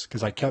forget this,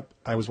 because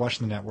I was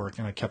watching the network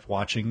and I kept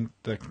watching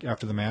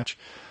after the match.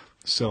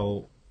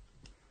 So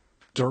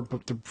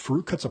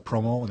Farouk cuts a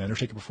promo and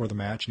Undertaker before the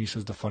match, and he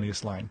says the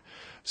funniest line.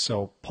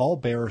 So Paul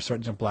Bearer is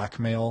starting to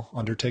blackmail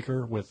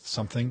Undertaker with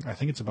something. I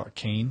think it's about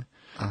Kane,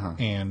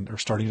 or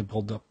starting to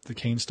build up the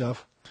Kane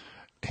stuff.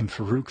 And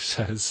Farouk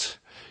says,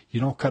 "You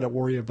don't got to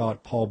worry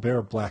about Paul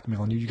Bearer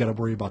blackmailing you. You got to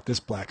worry about this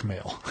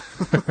blackmail,"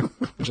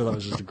 which I thought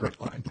was just a great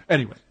line.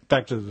 Anyway,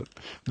 back to the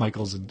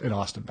Michaels and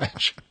Austin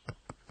match.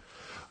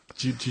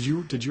 Did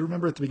you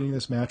remember at the beginning of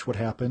this match what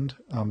happened?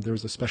 There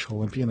was a Special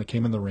Olympian that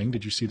came in the ring.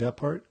 Did you see that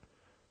part?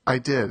 I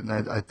did,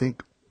 and I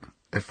think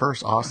at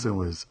first Austin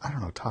was, I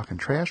don't know, talking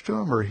trash to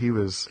him, or he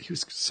was. He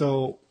was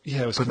so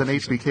yeah. It was but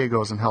confusing. then HBK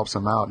goes and helps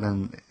him out,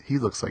 and then he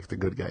looks like the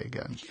good guy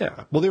again.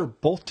 Yeah. Well, they were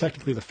both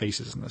technically the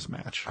faces in this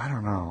match. I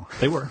don't know.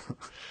 They were.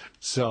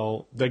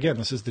 So again,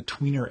 this is the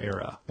tweener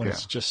era when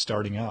it's just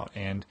starting out,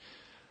 and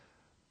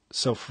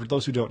so for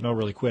those who don't know,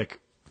 really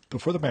quick,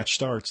 before the match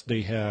starts,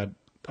 they had.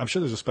 I'm sure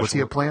there's a special. Was he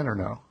a plan or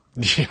no?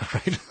 Yeah,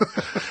 right.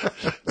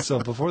 So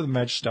before the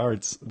match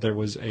starts, there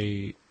was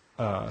a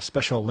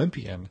Special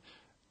Olympian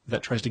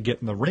that tries to get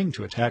in the ring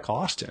to attack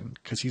Austin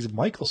because he's a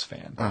Michaels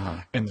fan,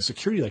 and the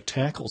security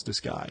tackles this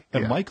guy,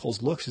 and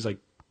Michaels looks, he's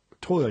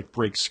totally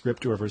breaks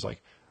script. Whoever is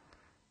like,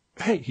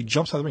 "Hey!" He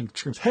jumps out of the ring,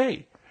 screams,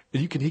 "Hey!"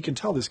 And he can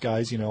tell this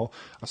guy's a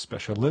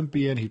Special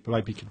Olympian. He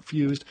might be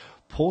confused.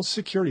 Pulls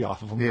security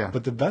off of him. Yeah.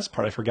 But the best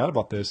part, I forgot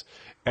about this.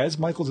 As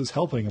Michaels is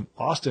helping him,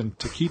 Austin,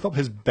 to keep up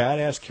his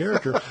badass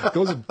character,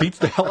 goes and beats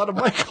the hell out of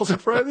Michaels in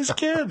front of this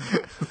kid,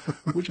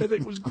 which I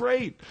think was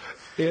great.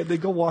 And they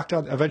go walk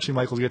down. Eventually,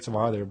 Michaels gets him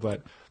out of there.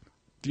 But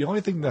the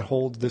only thing that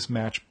holds this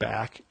match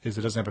back is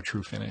it doesn't have a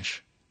true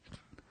finish,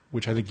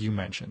 which I think you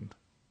mentioned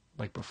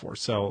before.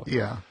 So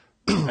Yeah.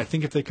 I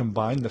think if they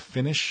combine the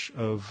finish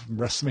of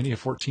WrestleMania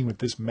 14 with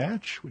this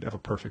match, we'd have a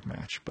perfect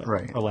match. But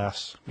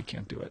alas, we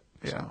can't do it.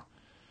 Yeah. So.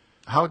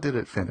 How did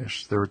it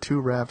finish? There were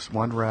two refs,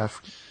 one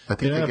ref. I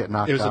think they get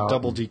knocked out. It was a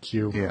double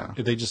DQ. Yeah.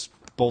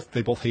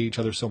 They both hate each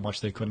other so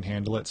much they couldn't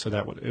handle it. So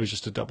it was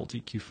just a double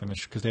DQ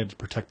finish because they had to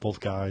protect both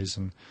guys,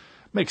 and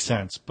it makes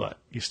sense. But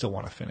you still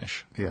want to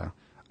finish. Yeah.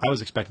 I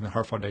was expecting the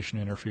Heart Foundation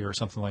to interfere or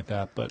something like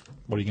that. But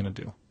what are you going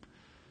to do?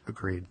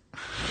 Agreed.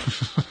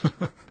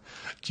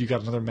 Do you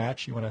got another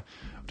match you want to?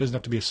 It doesn't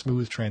have to be a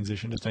smooth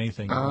transition. Just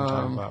anything you want to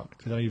talk about.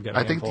 Because I know you've got.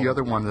 I think the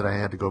other one that I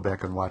had to go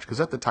back and watch,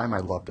 because at the time I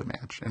loved the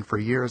match, and for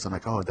years I'm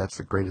like, oh, that's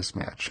the greatest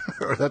match,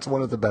 or that's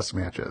one of the best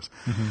matches.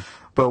 Mm-hmm.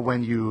 But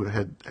when you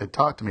had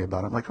talked to me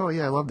about it, I'm like, oh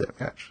yeah, I love that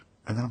match,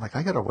 and then I'm like,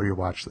 I got to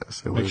rewatch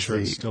this. Make sure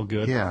it's still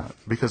good. Yeah,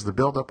 because the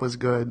build-up was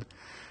good,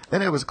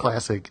 and it was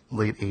classic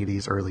late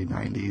 '80s, early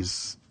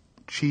 '90s,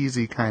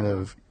 cheesy kind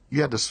of. You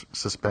had to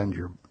suspend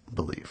your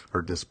belief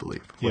or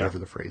disbelief, whatever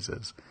the phrase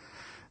is.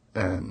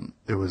 And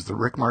it was the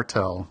Rick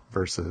Martel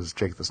versus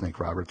Jake the Snake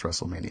Roberts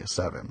WrestleMania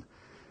 7.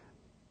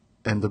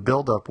 And the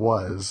build-up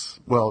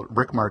was,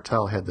 Rick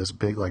Martel had this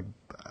big, I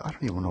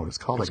don't even know what it's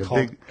called. It's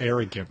called big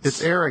arrogance.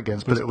 It's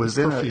arrogance, but it was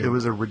it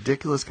was a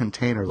ridiculous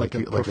container. Like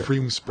a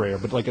perfume sprayer,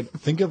 but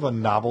think of a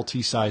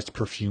novelty-sized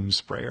perfume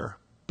sprayer.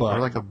 But,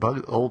 or like a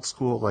old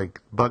school,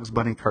 Bugs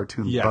Bunny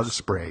cartoon bug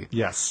spray.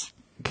 Yes.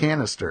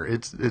 Canister.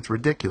 It's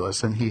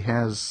ridiculous. And he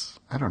has,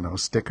 I don't know,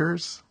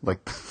 stickers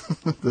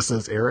this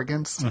says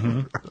arrogance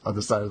on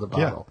the side of the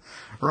bottle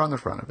or on the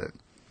front of it.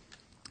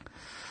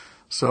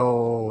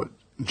 So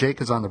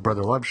Jake is on the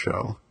Brother Love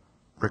show.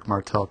 Rick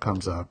Martel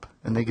comes up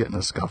and they get in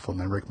a scuffle, and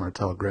then Rick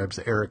Martel grabs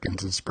the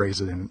arrogance and sprays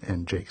it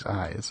in Jake's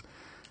eyes.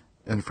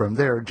 And from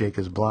there, Jake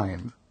is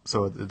blind.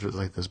 So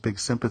there's this big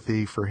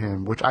sympathy for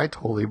him, which I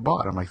totally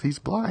bought. I'm like, he's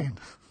blind.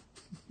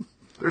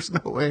 There's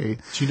no way.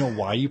 Do you know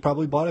why you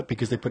probably bought it?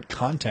 Because they put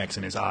contacts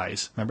in his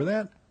eyes. Remember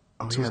that?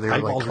 Oh, so they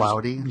were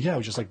cloudy? It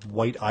was just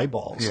white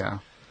eyeballs. Yeah.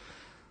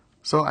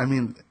 So, I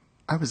mean,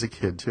 I was a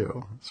kid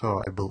too,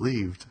 so I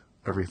believed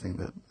everything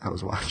that I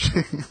was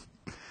watching.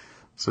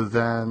 So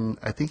then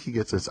I think he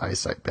gets his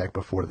eyesight back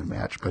before the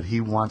match, but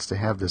he wants to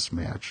have this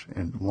match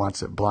and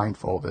wants it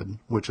blindfolded,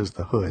 which is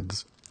the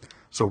hoods.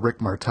 So Rick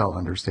Martel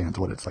understands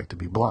what it's like to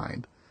be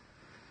blind.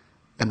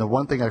 And the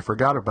one thing I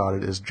forgot about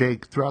it is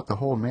Jake, throughout the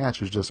whole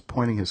match, is just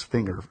pointing his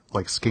finger,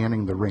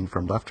 scanning the ring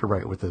from left to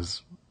right with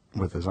his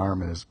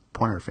arm and his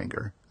pointer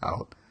finger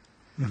out.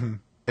 Mm-hmm.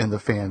 And the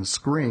fans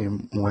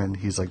scream when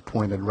he's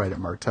pointed right at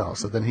Martel.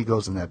 So then he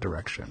goes in that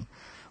direction.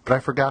 But I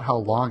forgot how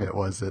long it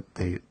was that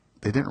they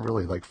didn't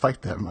really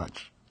fight that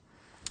much.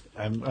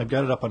 I've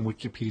got it up on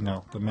Wikipedia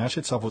now. The match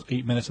itself was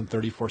 8 minutes and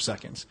 34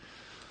 seconds.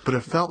 But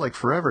it felt like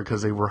forever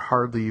because they were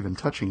hardly even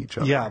touching each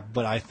other. Yeah,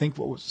 but I think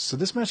so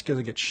this match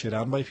doesn't get shit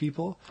on by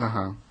people.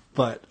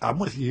 But I'm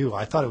with you.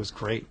 I thought it was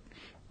great.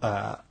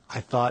 I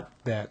thought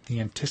that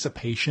the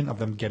anticipation of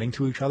them getting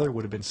to each other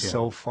would have been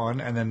so fun.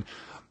 And then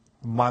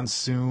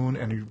Monsoon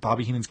and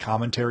Bobby Heenan's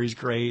commentary is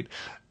great.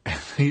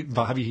 And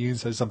Bobby Heenan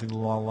says something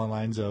along the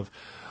lines of,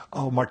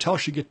 "Oh, Martel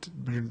should get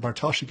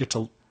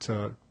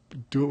to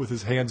do it with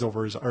his hands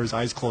over his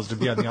eyes closed to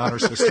be on the honor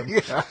system."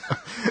 Yeah.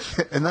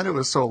 And then it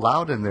was so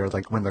loud in there,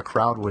 when the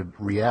crowd would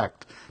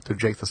react to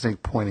Jake the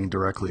Snake pointing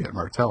directly at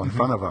Martel in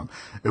front of him.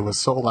 It was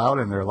so loud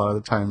in there, a lot of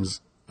the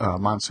times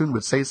Monsoon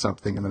would say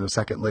something, and then a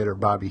second later,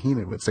 Bobby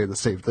Heenan would say the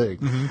same thing.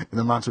 And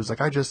then Monsoon's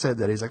like, I just said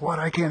that. He's like, what?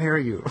 I can't hear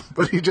you.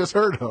 But he just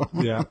heard him.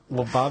 Yeah.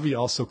 Well, Bobby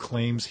also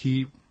claims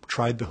he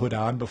tried the hood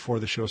on before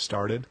the show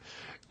started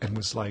and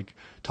was like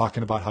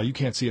talking about how you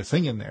can't see a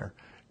thing in there.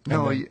 And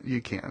No, then,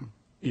 you can.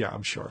 yeah,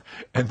 I'm sure.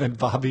 And then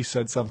Bobby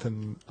said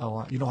something,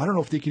 I don't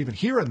know if they can even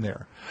hear in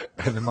there.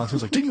 And then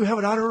Monsoon's like, didn't you have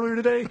it on earlier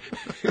today?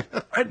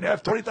 I didn't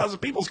have 20,000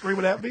 people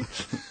screaming at me.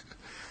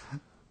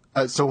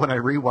 So when I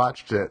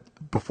rewatched it,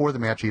 before the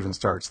match even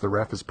starts, the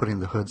ref is putting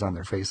the hoods on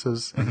their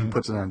faces, and he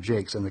puts it on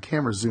Jake's, and the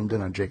camera zoomed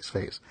in on Jake's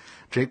face.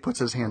 Jake puts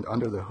his hand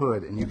under the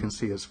hood, and you can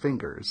see his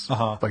fingers,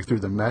 like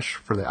through the mesh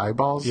for the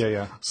eyeballs. Yeah,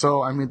 yeah.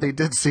 So, I mean, they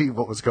did see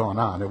what was going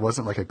on. It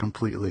wasn't like a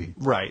completely...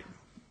 Right.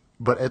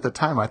 But at the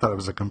time, I thought it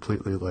was a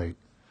completely, like,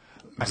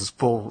 just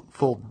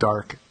full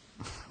dark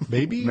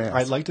Maybe, mask.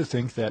 I'd like to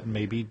think that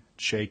maybe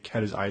Jake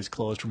had his eyes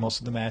closed for most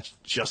of the match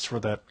just for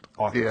that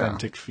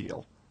authentic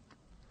feel.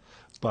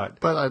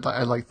 But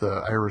I like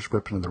the Irish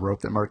whip into the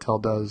rope that Martel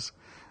does.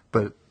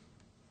 But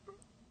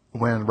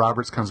when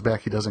Roberts comes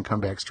back, he doesn't come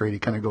back straight. He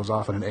kind of goes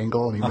off at an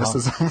angle and he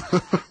misses him.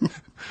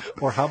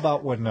 Or how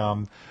about when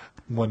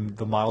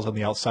the model's on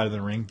the outside of the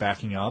ring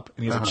backing up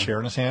and he has a chair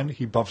in his hand,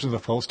 he bumps into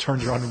the post,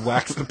 turns around and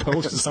whacks the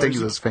post. And stings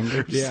his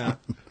fingers. Yeah.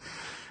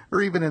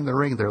 Or even in the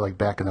ring, they're like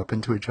backing up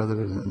into each other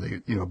and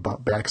they,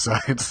 bump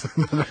backsides.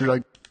 And they're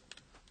like,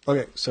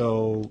 okay,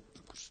 so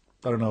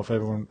I don't know if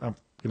everyone...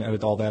 I'm going to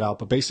edit all that out,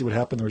 but basically what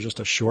happened, there was just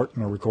a short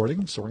in our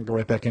recording, so we're going to go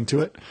right back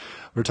into it.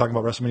 We were talking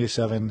about WrestleMania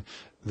 7,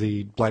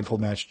 the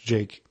blindfold match,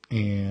 Jake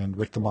and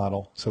Rick the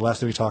Model. So the last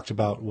thing we talked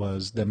about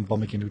was them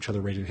bumping into each other,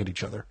 ready to hit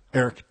each other.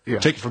 Eric,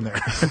 take it from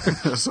there.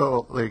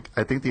 So,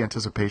 I think the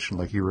anticipation,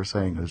 like you were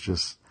saying,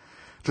 is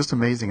just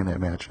amazing in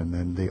that match. And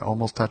then they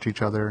almost touch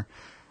each other.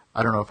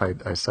 I don't know if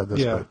I said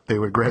this, but they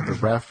would grab the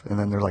ref, and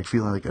then they're like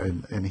feeling like,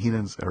 and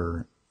Heenan's,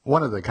 or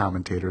one of the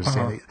commentators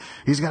saying,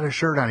 he's got a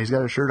shirt on,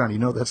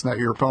 that's not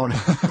your opponent.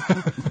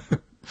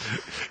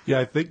 Yeah,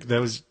 I think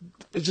it's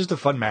just a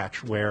fun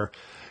match where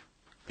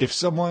if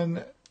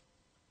someone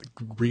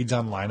reads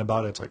online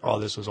about it, it's like, oh,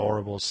 this was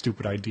horrible,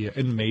 stupid idea.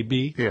 And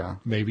maybe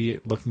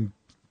looking,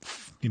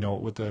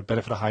 with the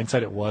benefit of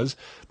hindsight, it was.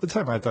 But at the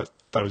time, I thought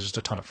it was just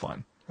a ton of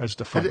fun. It was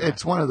just a fun match.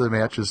 It's one of the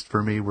matches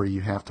for me where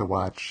you have to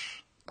watch,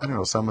 I don't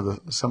know, some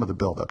of the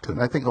build up to it.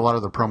 And I think a lot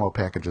of the promo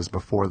packages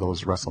before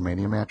those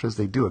WrestleMania matches,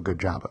 they do a good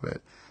job of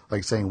it,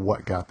 like saying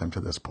what got them to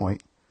this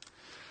point.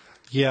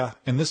 Yeah,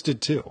 and this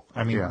did too.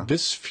 I mean,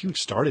 this feud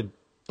started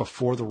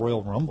before the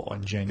Royal Rumble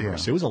in January,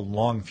 so it was a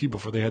long feud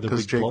before they had the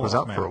big Jake blow-off was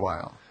out match. for a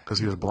while because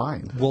he was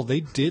blind. Well, they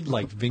did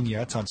like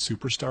vignettes on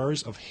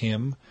Superstars of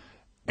him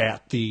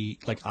at the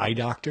eye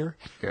doctor,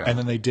 and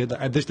then they did.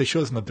 And they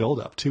showed us in the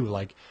build-up too,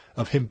 like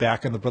of him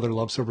back on the Brother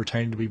Love Sober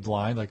pretending to be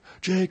blind, like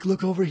Jake,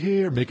 look over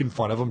here, making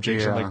fun of him.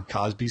 Jake's in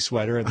Cosby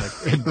sweater and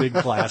and big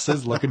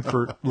glasses, looking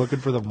for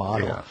the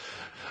model.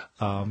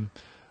 Yeah.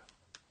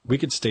 We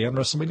could stay on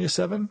WrestleMania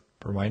 7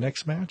 for my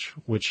next match,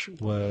 which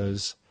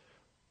was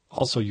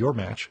also your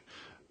match,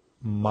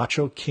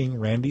 Macho King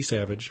Randy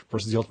Savage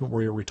versus the Ultimate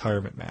Warrior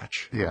retirement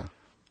match. Yeah,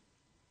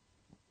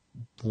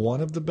 one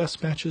of the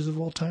best matches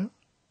of all time.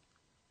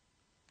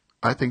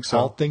 I think so.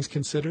 All things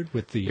considered,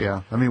 with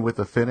the with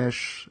the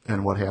finish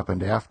and what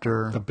happened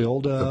after the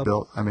build-up.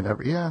 I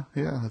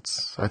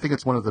think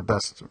it's one of the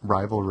best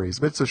rivalries.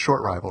 But it's a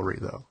short rivalry,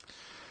 though.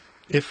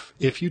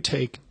 If you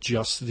take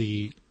just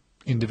the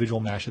individual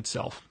match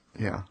itself,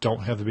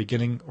 don't have the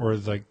beginning or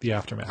the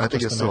aftermath. I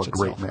think just it's the still a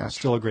great match.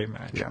 Still a great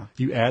match. Yeah.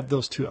 You add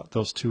those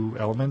two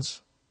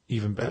elements,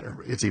 even better.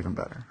 It's even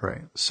better,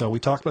 right? So we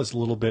talked about this a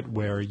little bit,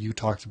 where you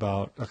talked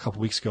about a couple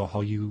weeks ago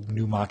how you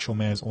knew Macho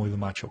Man as only the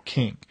Macho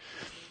King.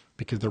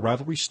 Because the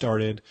rivalry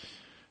started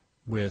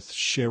with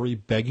Sherry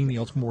begging the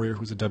Ultimate Warrior, who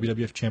was a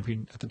WWF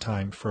champion at the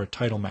time, for a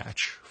title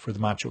match for the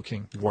Macho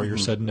King. Warrior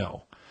said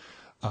no.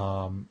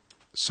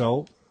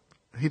 So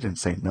he didn't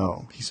say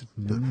no. He said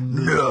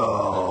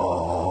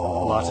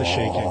no. Lots of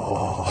shaking.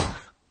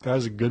 That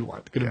was a good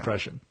one. Good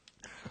impression.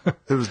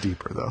 It was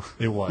deeper, though.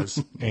 It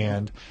was.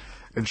 And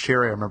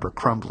Sherry, I remember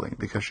crumbling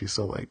because she's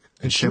so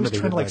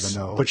intimidated by the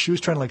no. But she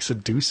was trying to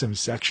seduce him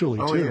sexually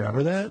too. Yeah.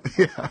 Remember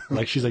that?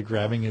 Yeah. She's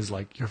grabbing his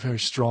you're a very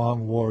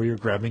strong warrior,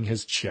 grabbing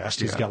his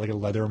chest. He's got a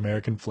leather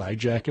American flag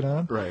jacket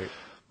on. Right.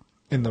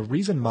 And the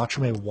reason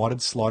Macho Man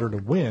wanted Slaughter to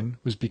win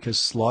was because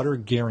Slaughter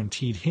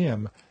guaranteed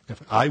him,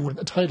 if I win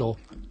the title,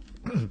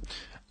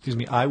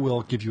 I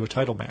will give you a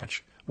title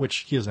match,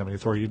 which he doesn't have any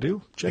authority to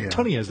do. Jack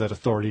Tunney has that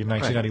authority in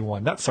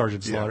 1991, not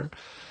Sergeant Slaughter.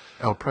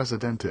 El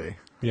Presidente.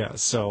 Yeah,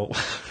 so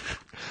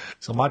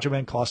Macho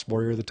Man cost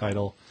Warrior the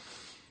title.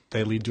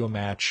 They lead to a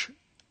match,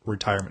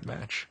 retirement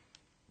match.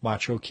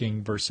 Macho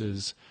King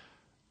versus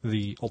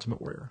the Ultimate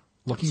Warrior.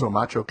 So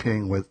Macho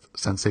King with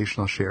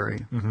Sensational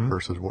Sherry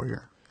versus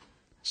Warrior.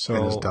 So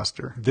and his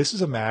duster. This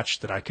is a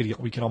match that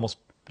we could almost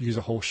use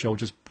a whole show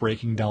just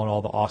breaking down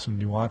all the awesome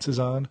nuances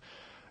on.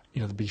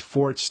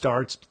 Before it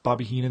starts,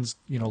 Bobby Heenan's,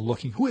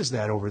 looking, who is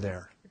that over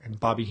there? And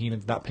Bobby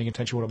Heenan's not paying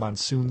attention to what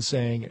Monsoon's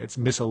saying. It's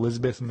Miss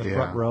Elizabeth in the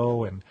front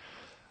row.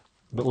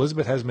 But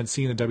Elizabeth hasn't been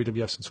seen in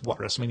WWF since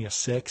WrestleMania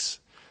 6.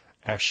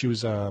 She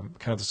was kind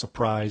of the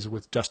surprise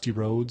with Dusty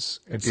Rhodes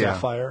and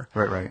Sapphire,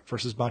 right,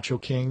 versus Macho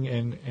King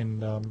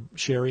and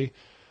Sherry.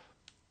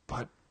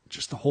 But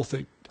just the whole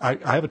thing. I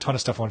have a ton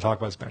of stuff I want to talk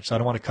about this match, so I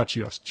don't want to cut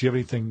you off. Do you have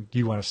anything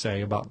you want to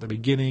say about the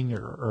beginning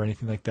or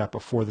anything like that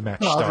before the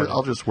match started?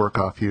 I'll just work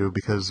off you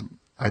because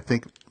I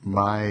think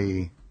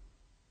the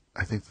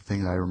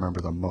thing that I remember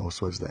the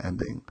most was the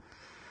ending.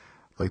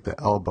 Like the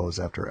elbows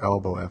after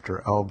elbow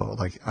after elbow.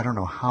 Like, I don't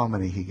know how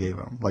many he gave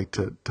him, like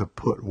to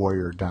put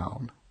Warrior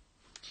down.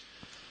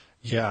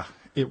 Yeah,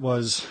 it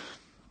was,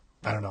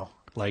 I don't know,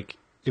 like,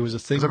 it was a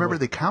thing. Because I remember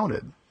they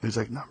counted. It was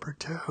like number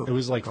 2. It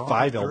was like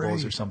 5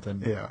 elbows or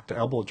something. Yeah. The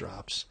elbow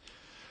drops.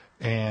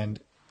 And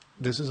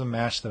this is a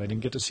match that I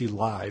didn't get to see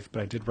live,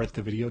 but I did write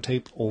the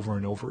videotape over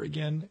and over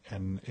again.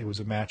 And it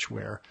was a match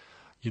where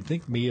you'd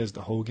think me as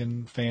the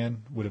Hogan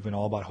fan would have been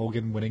all about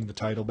Hogan winning the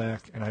title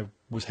back. And I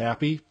was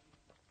happy.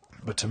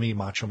 But to me,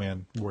 Macho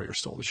Man Warrior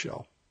stole the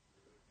show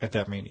at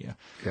that Mania.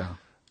 Yeah.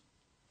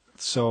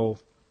 So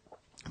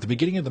at the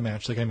beginning of the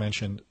match, like I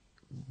mentioned,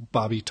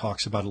 Bobby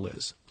talks about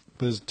Liz.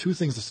 But there's 2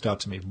 things that stood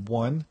out to me.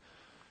 One,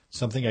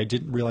 something I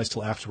didn't realize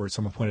till afterwards,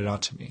 someone pointed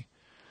out to me.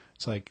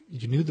 It's like,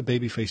 you knew the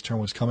babyface turn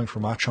was coming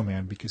for Macho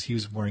Man because he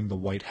was wearing the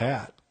white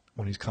hat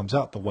when he comes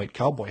out, the white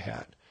cowboy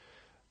hat,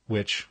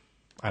 which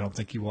I don't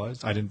think he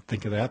was. I didn't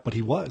think of that, but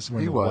he was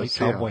wearing the white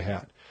cowboy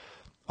hat.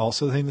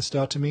 Also, the thing that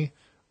stood out to me,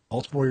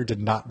 Ultimate Warrior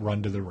did not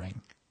run to the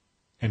ring.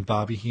 And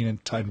Bobby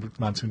Heenan and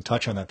Monsoon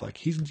touch on that. Like,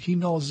 he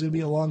knows it's going to be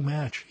a long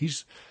match.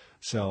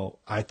 So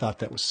I thought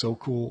that was so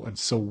cool and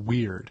so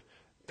weird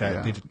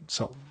that they didn't.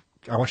 So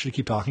I want you to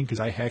keep talking because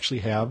I actually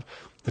have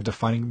the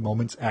defining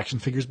moments action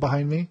figures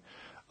behind me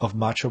of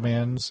Macho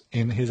Man's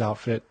in his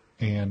outfit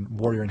and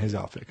Warrior in his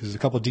outfit. Because there's a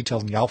couple of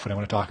details in the outfit I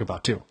want to talk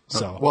about too.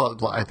 So well,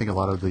 I think a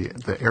lot of the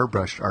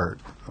airbrushed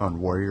art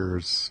on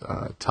Warrior's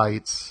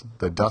tights,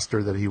 the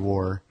duster that he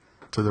wore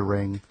to the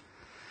ring,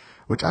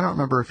 which I don't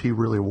remember if he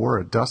really wore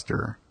a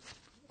duster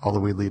all the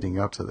way leading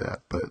up to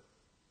that. But,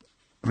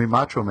 I mean,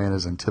 Macho Man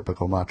is in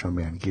typical Macho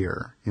Man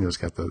gear. You know, he's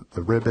got the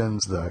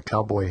ribbons, the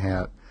cowboy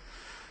hat,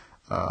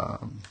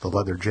 the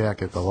leather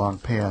jacket, the long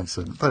pants,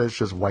 but it's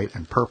just white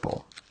and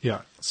purple.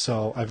 Yeah.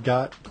 So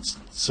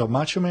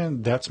Macho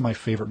Man, that's my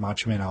favorite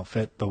Macho Man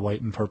outfit, the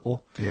white and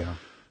purple. Yeah.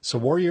 So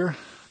Warrior,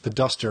 the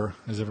duster,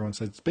 as everyone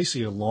says, it's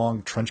basically a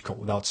long trench coat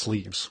without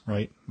sleeves,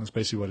 right? That's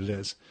basically what it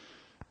is.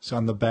 So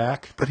on the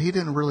back. But he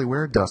didn't really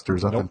wear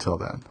dusters up until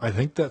then. I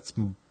think that's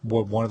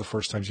one of the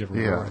first times you ever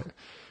wore it.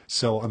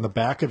 So on the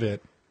back of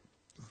it,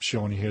 I'm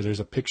showing you here,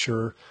 there's a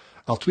picture.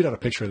 I'll tweet out a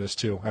picture of this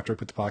too after I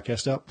put the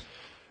podcast up.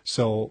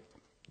 So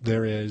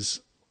there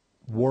is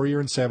Warrior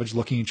and Savage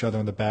looking at each other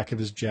on the back of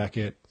his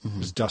jacket,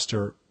 his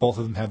duster. Both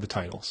of them have the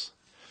titles.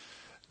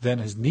 Then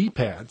his knee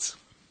pads.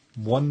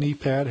 One knee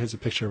pad has a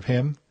picture of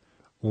him.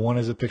 One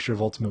is a picture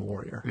of Ultimate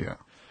Warrior. Yeah.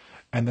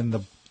 And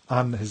then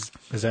on his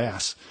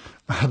ass,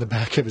 on the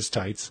back of his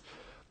tights,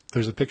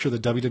 there's a picture of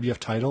the WWF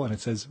title, and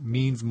it says,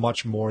 means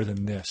much more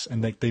than this.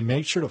 And they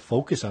made sure to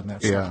focus on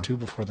that stuff, too,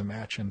 before the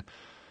match. And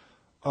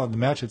the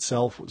match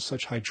itself was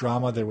such high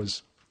drama.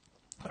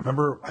 I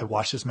remember I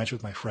watched this match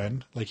with my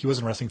friend. Like, he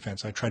wasn't a wrestling fan,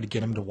 so I tried to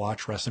get him to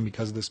watch wrestling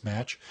because of this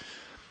match.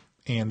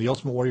 And the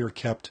Ultimate Warrior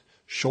kept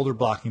shoulder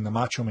blocking the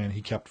Macho Man.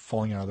 He kept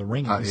falling out of the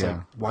ring. And he's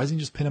like, why doesn't he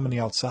just pin him on the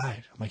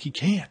outside? I'm like, he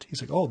can't.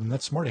 He's like, oh, then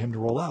that's smart of him to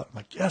roll out. I'm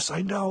like, yes,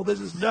 I know. This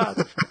is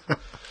nuts.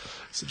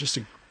 So just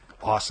an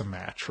awesome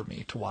match for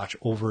me to watch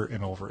over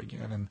and over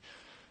again. And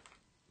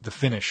the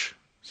finish.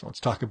 So let's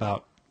talk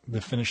about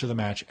the finish of the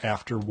match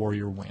after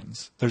Warrior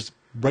wins.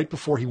 Right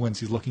before he wins,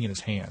 he's looking at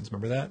his hands.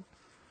 Remember that?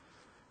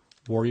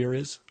 Warrior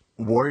is?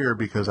 Warrior,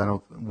 because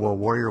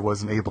Warrior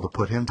wasn't able to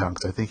put him down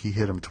because I think he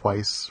hit him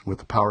twice with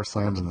the power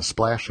slams and the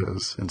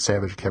splashes, and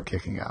Savage kept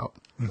kicking out.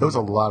 There was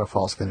a lot of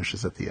false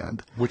finishes at the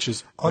end. Which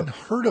is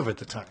unheard of at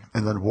the time.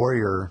 And then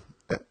Warrior,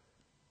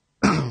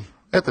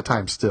 at the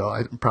time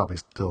still, probably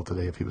still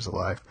today if he was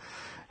alive,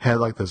 had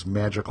like this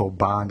magical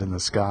bond in the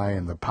sky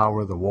and the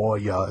power of the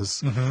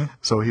Warriors.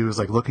 So he was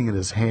like looking at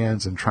his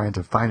hands and trying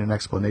to find an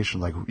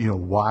explanation, like,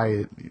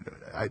 why,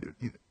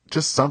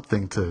 just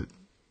something to...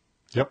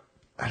 Yep.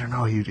 I don't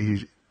know.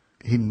 He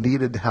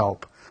needed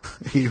help.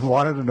 He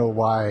wanted to know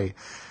why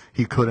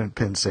he couldn't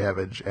pin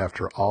Savage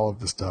after all of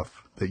the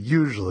stuff that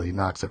usually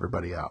knocks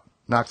everybody out,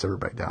 knocks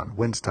everybody down,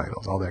 wins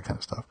titles, all that kind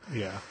of stuff.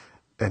 Yeah.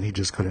 And he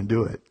just couldn't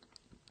do it.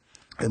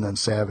 And then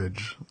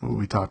Savage,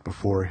 we talked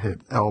before,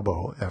 hit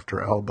elbow after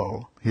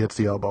elbow. He hits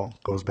the elbow,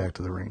 goes back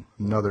to the ring,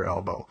 another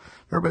elbow.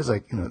 Everybody's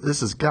like,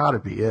 this has got to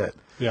be it.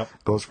 Yep.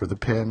 Goes for the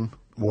pin,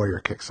 Warrior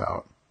kicks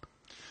out.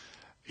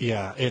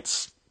 Yeah,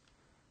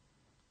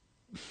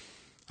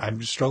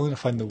 I'm struggling to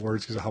find the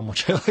words because of how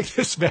much I like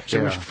this match.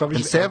 Yeah.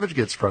 And Savage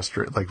gets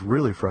frustrated, like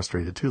really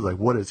frustrated too. Like,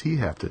 what does he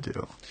have to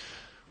do?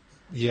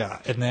 Yeah,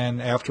 and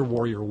then after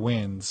Warrior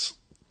wins,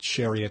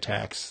 Sherry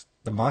attacks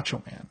the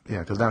Macho Man. Yeah,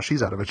 because now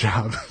she's out of a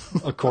job.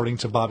 According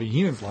to Bobby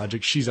Heenan's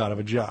logic, she's out of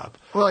a job.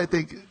 Well, I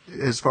think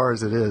as far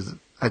as it is,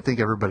 I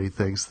think everybody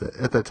thinks that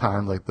at the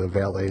time, like, the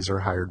valets are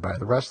hired by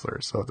the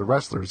wrestlers. So if the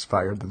wrestler's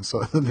fired, then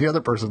the other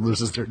person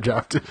loses their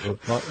job too.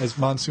 Well, as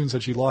Monsoon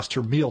said, she lost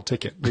her meal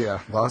ticket.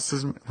 Yeah, lost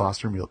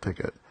her meal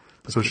ticket.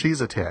 So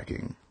she's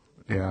attacking.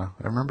 Yeah,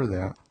 I remember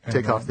that.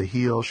 Take off the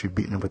heel. She's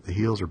beating him with the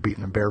heels or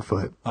beating him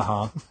barefoot.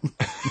 Uh-huh.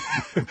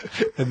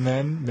 And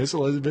then Miss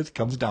Elizabeth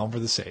comes down for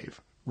the save.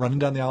 Running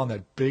down the aisle in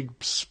that big,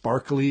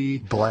 sparkly...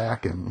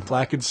 Black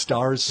and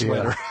stars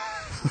sweater.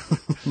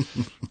 Yeah.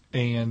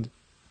 And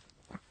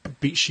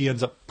she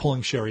ends up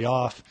pulling Sherry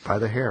off. By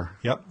the hair.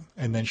 Yep.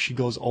 And then she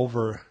goes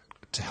over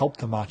to help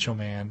the Macho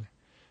Man,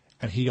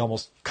 and he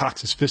almost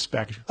cocks his fist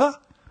back.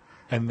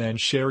 And then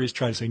Sherry's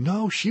trying to say,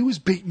 no, she was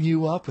beating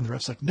you up. And the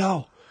ref's like,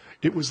 no,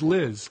 it was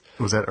Liz.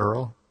 Was that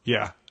Earl?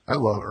 Yeah. I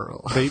love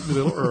Earl.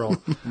 Little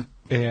Earl.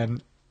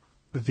 And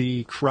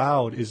the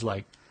crowd is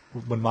like,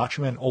 when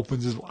Macho Man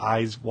opens his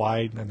eyes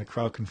wide and the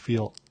crowd can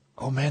feel,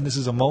 oh man, this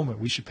is a moment.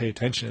 We should pay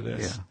attention to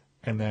this. Yeah.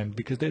 And then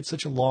because they had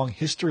such a long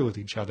history with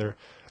each other,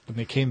 when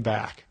they came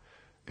back.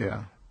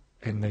 Yeah.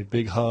 And they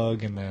big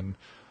hug, and then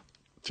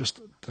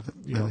just,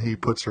 and he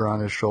puts her on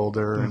his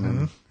shoulder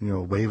and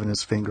then, waving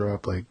his finger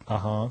up like.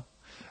 Uh-huh.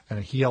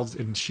 And he yells,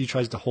 and she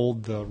tries to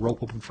hold the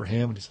rope open for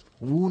him, and he's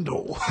like, "Ooh,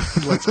 no!"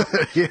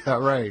 Yeah,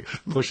 right.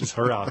 pushes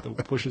her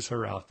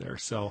out there.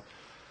 So,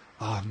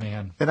 oh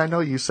man. And I know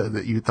you said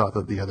that you thought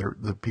that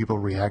the people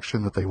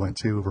reaction that they went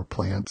to were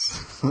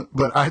plants,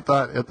 but I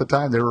thought at the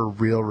time there were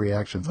real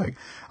reactions. Like,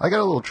 I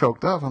got a little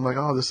choked up. I'm like,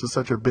 oh, this is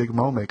such a big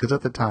moment, because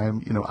at the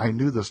time, I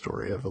knew the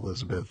story of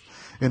Elizabeth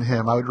and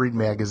him. I would read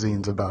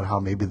magazines about how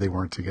maybe they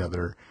weren't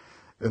together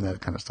and that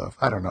kind of stuff.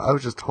 I don't know. I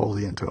was just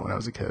totally into it when I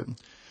was a kid.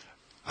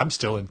 I'm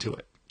still into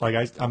it. Like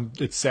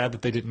it's sad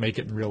that they didn't make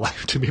it in real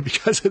life to me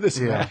because of this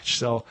match.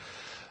 So,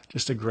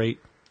 just a great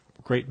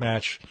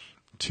match.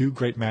 2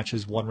 great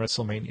matches, 1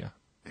 WrestleMania.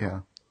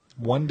 Yeah.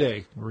 One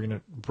day we're going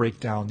to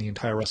break down the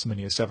entire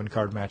WrestleMania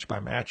 7-card match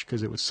by match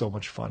because it was so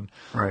much fun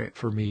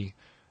for me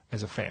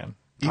as a fan.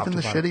 Even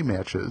the shitty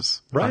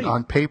matches right.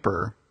 on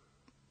paper.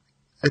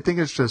 I think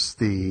it's just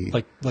the...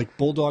 Like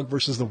Bulldog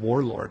versus the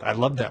Warlord. I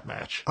love that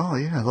match. Oh,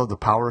 yeah. I love the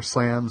power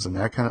slams and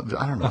that kind of...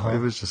 I don't know. It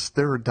was just...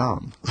 They were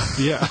dumb.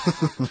 Yeah.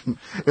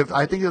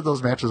 I think if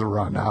those matches were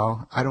on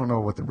now, I don't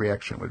know what the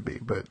reaction would be.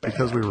 But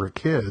because we were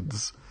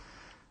kids,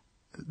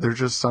 there's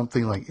just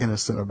something like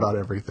innocent about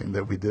everything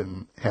that we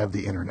didn't have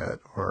the internet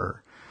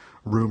or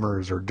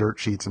rumors or dirt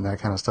sheets and that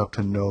kind of stuff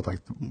to know, like,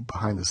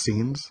 behind the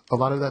scenes, a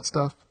lot of that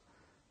stuff,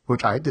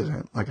 which I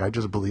didn't. Like, I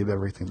just believed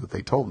everything that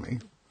they told me.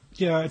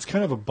 Yeah, it's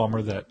kind of a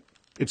bummer that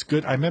it's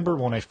good. I remember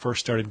when I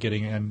first started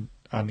getting in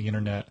on the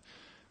internet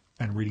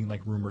and reading like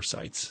rumor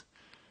sites,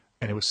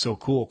 and it was so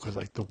cool because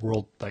like the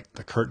world, like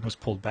the curtain was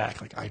pulled back.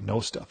 Like I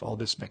know stuff. All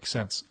this makes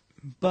sense.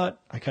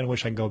 But I kind of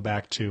wish I could go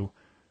back to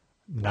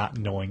not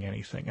knowing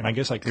anything. And I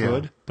guess I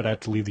could, but I have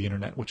to leave the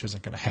internet, which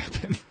isn't going to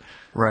happen.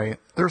 Right.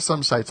 There are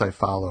some sites I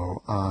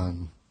follow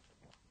on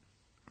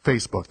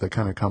Facebook that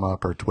kind of come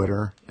up or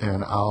Twitter,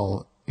 and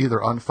I'll either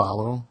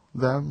unfollow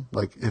them,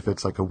 like if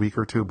it's like a week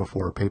or 2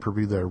 before a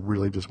pay-per-view that I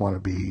really just want to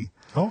be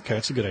okay,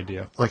 that's a good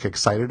idea. Like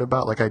excited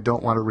about. Like I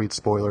don't want to read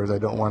spoilers. I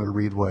don't want to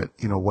read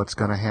what's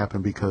going to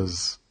happen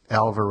because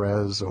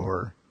Alvarez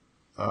or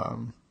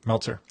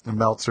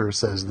Meltzer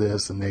says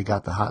this and they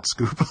got the hot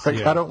scoop.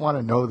 Like I don't want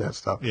to know that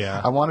stuff.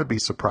 Yeah. I want to be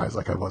surprised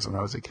like I was when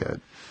I was a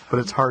kid. But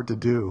it's hard to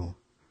do.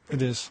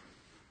 It is.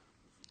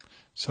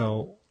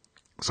 So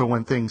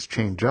when things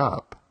change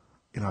up,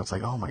 it's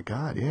like, oh my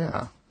God,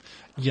 yeah.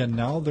 Yeah,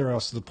 now they're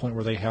also to the point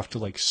where they have to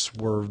like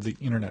swerve the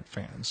internet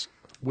fans,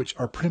 which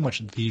are pretty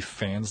much the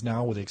fans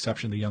now, with the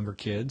exception of the younger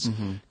kids,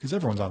 because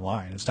everyone's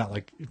online. It's not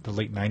like the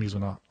late 90s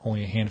when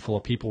only a handful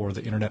of people were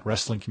the internet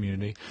wrestling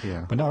community.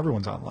 Yeah. But now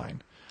everyone's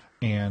online.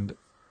 And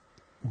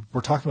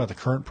we're talking about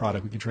the current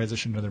product. We can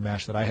transition to another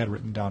match that I had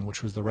written down,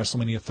 which was the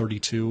WrestleMania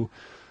 32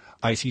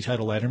 IC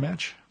title ladder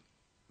match,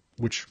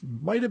 which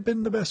might have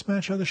been the best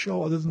match of the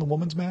show other than the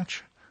women's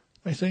match,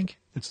 I think.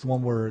 It's the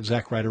one where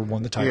Zack Ryder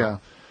won the title. Yeah.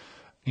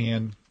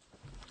 And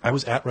I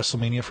was at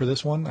WrestleMania for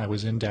this one. I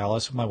was in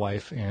Dallas with my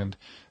wife, and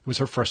it was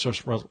her first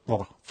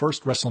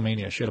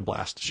WrestleMania. She had a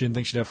blast. She didn't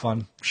think she'd have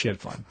fun. She had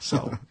fun.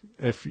 So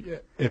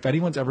if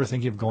anyone's ever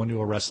thinking of going to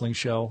a wrestling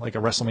show, like a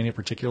WrestleMania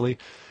particularly,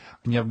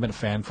 and you haven't been a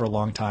fan for a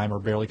long time or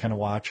barely kind of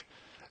watch,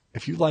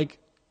 if you like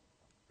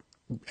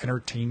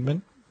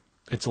entertainment,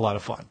 it's a lot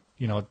of fun.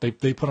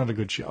 They put on a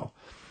good show.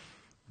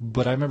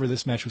 But I remember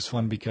this match was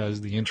fun because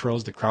the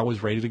intros, the crowd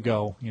was ready to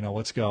go.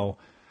 Let's go.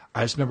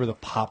 I just remember the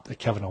pop that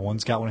Kevin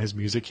Owens got when his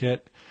music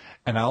hit.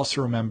 And I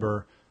also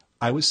remember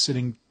I was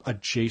sitting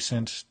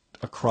adjacent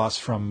across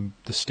from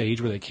the stage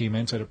where they came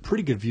in, so I had a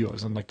pretty good view. I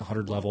was on like the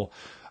 100 level.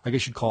 I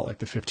guess you'd call it like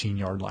the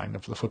 15-yard line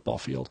of the football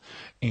field.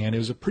 And it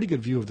was a pretty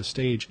good view of the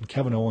stage. And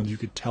Kevin Owens, you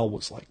could tell,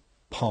 was like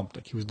pumped.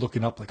 Like he was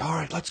looking up like, all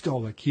right, let's go.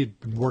 Like he had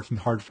been working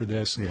hard for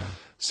this. Yeah.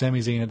 Sami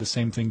Zayn had the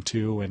same thing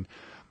too. And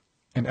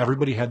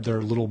everybody had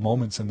their little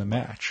moments in the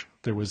match.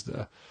 There was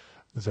the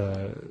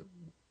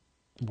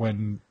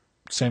when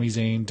Sami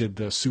Zayn did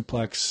the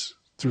suplex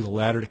through the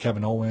ladder to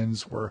Kevin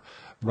Owens, where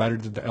Ryder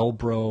did the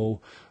elbow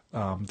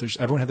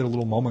Everyone had their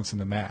little moments in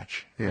the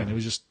match, and it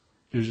was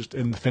just,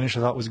 and the finish I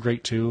thought was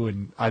great too.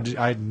 And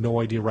I had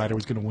no idea Ryder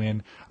was going to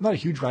win. I'm not a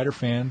huge Ryder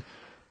fan,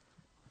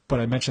 but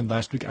I mentioned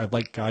last week I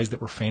like guys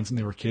that were fans when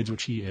they were kids,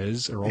 which he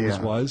is or always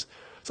was.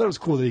 So it was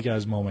cool that he got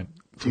his moment.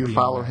 Do you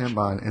follow him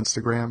on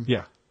Instagram?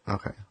 Yeah.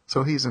 Okay.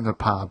 So he's into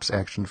Pops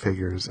action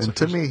figures, and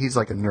to me, he's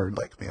like a nerd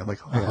like me. I'm like,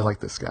 oh, I like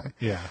this guy.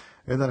 Yeah.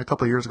 And then a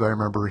couple of years ago, I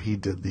remember he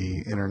did the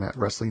Internet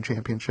Wrestling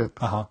Championship.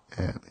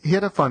 And he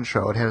had a fun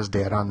show. It had his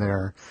dad on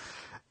there.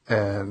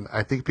 And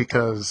I think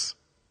because,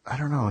 I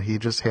don't know, he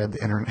just had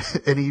the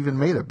internet, and he even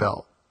made a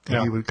belt.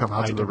 And he would come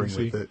out to the ring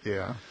with it.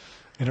 Yeah.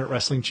 Internet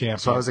Wrestling Champion.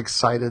 So I was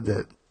excited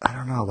that, I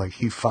don't know, like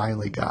he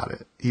finally got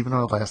it. Even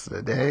though it lasted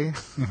a day.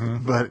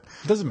 But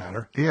it doesn't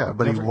matter. Yeah,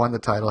 but he won the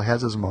title,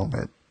 has his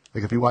moment.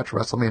 Like if you watch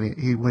WrestleMania,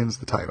 he wins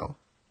the title.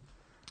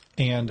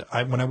 And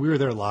when we were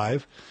there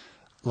live,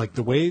 like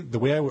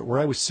where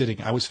I was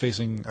sitting, I was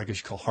facing, I guess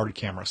you call hard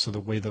camera, so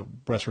the way the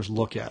wrestlers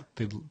look at,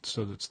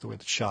 so that's the way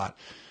it's shot.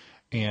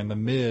 And the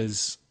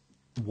Miz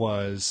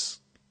was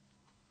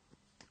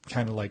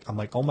kind of like, I'm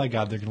like, oh my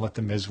God, they're gonna let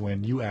the Miz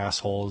win, you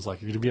assholes!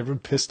 Like you're gonna be everyone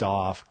pissed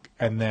off.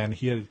 And then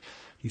he's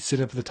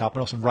sitting up at the top,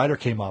 and also Ryder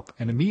came up,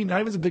 and me,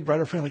 I was a big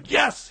Ryder fan, like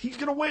yes, he's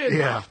gonna win.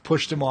 Yeah,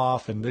 pushed him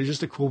off, and there's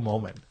just a cool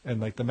moment. And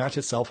like the match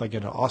itself, I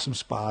get awesome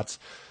spots,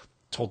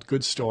 told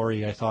good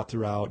story. I thought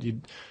throughout.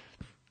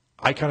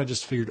 I kind of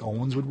just figured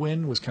Owens would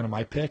win, was kind of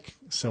my pick.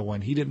 So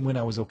when he didn't win,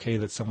 I was okay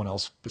that someone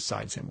else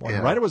besides him won.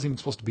 Ryder wasn't even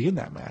supposed to be in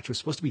that match. It was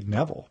supposed to be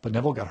Neville, but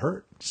Neville got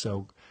hurt.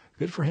 So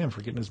good for him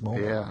for getting his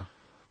moment. Yeah.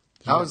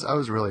 I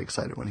was really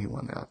excited when he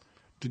won that.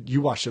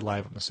 You watched it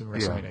live on the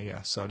WrestleMania,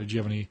 yeah. So did you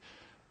have any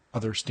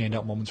other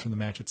standout moments from the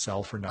match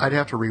itself or not? I'd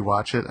have to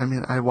rewatch it. I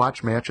mean, I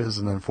watch matches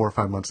and then 4 or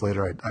 5 months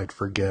later I'd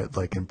forget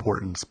like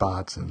important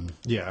spots and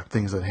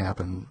things that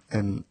happen.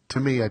 And to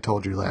me, I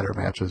told you ladder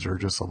matches are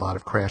just a lot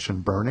of crash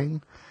and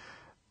burning.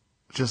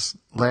 Just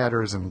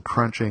ladders and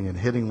crunching and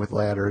hitting with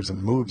ladders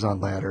and moves on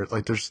ladders.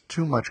 Like there's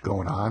too much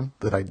going on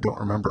that I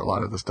don't remember a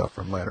lot of the stuff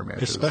from ladder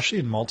matches. Especially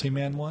in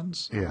multi-man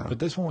ones. Yeah. But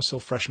this one was so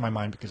fresh in my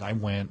mind because I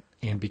went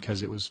and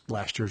because it was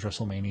last year's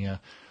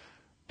WrestleMania.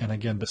 And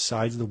again,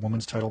 besides the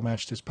women's title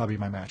match, this is probably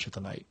my match of the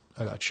night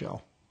of that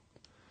show.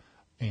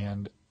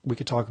 And we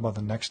could talk about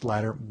the next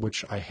ladder,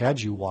 which I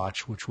had you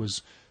watch, which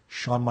was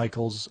Shawn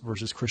Michaels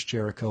versus Chris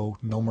Jericho,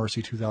 No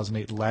Mercy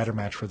 2008 ladder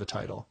match for the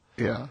title.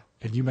 Yeah.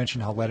 And you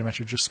mentioned how ladder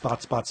matches are just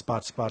spots.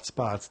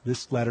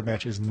 This ladder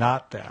match is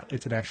not that.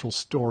 It's an actual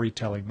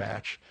storytelling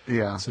match.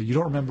 Yeah. So you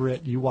don't remember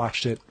it. You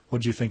watched it. What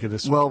did you think of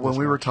this? Well, when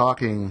we were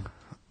talking,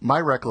 my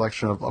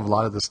recollection of a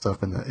lot of this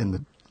stuff in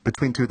the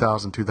between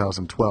 2000 and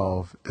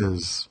 2012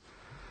 is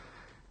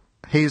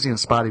hazy and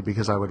spotty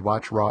because I would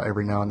watch Raw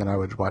every now and then. I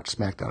would watch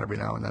SmackDown every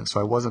now and then. So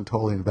I wasn't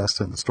totally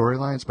invested in the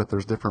storylines, but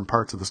there's different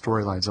parts of the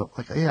storylines.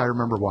 Like, yeah, I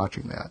remember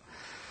watching that.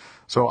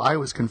 So I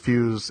was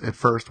confused at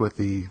first with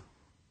the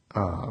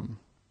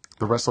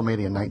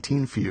WrestleMania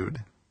 19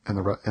 feud and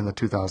the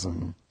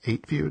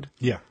 2008 feud.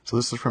 Yeah. So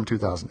this is from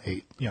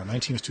 2008. Yeah,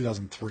 19 was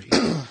 2003.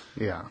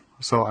 Yeah.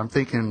 So I'm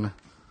thinking,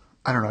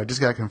 I don't know, I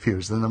just got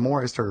confused. Then the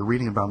more I started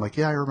reading about it, I'm like,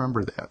 yeah, I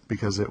remember that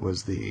because it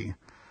was It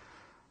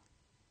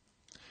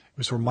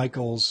was where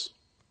Michaels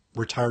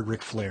retired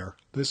Ric Flair.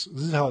 This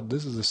is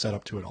the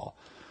setup to it all.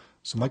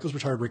 So Michaels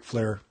retired Ric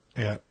Flair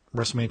at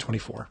WrestleMania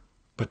 24.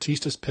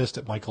 Batista's pissed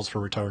at Michaels for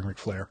retiring Ric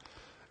Flair.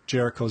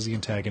 Jericho's the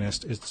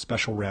antagonist, is the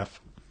special ref.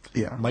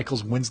 Yeah.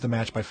 Michaels wins the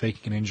match by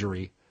faking an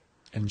injury.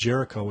 And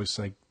Jericho is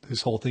like,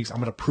 his whole thing's, I'm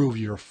going to prove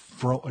you're a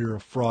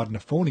fraud and a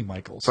phony,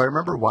 Michaels. So I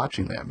remember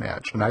watching that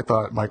match, and I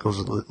thought Michaels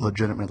was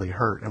legitimately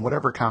hurt. And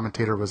whatever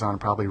commentator was on,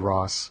 probably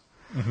Ross,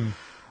 I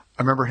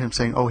remember him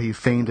saying, oh, he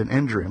feigned an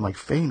injury. I'm like,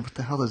 feigned? What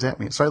the hell does that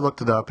mean? So I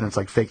looked it up, and it's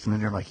like faked an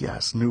injury. I'm like,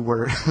 yes, new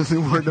word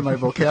to my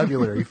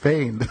vocabulary,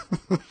 feigned.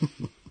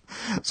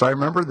 So I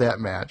remember that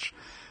match.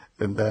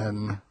 And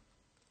then,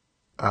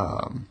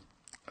 I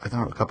don't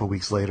know, a couple of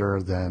weeks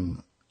later,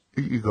 then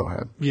you go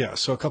ahead. Yeah,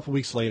 so a couple of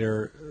weeks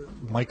later,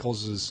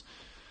 Michaels is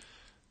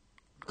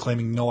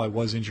claiming, no, I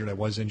was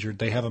injured.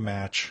 They have a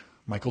match.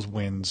 Michaels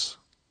wins.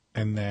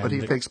 And then But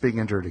he fakes being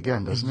injured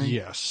again, doesn't he?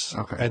 Yes.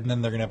 Okay. And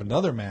then they're going to have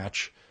another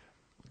match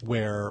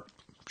where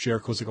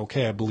Jericho's like,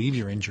 okay, I believe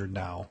you're injured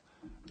now.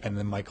 And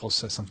then Michaels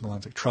says something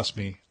like, trust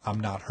me, I'm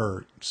not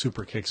hurt.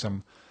 Super kicks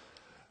him.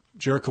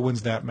 Jericho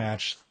wins that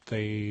match.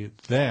 He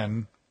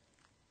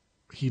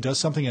does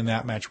something in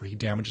that match where he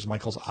damages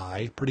Michael's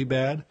eye pretty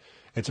bad.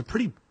 It's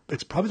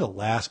probably the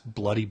last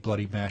bloody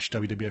match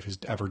WWF has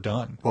ever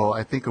done. Well,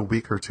 I think a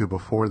week or two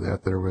before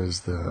that, there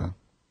was the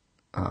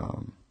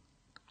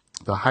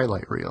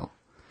highlight reel.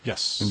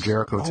 Yes. And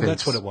Jericho takes...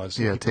 that's what it was.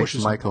 Yeah, he takes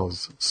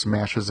Michaels,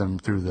 smashes him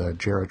through the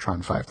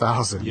Geratron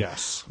 5000.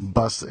 Yes.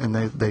 And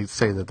they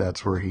say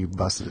that's where he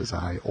busted his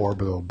eye,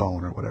 orbital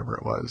bone or whatever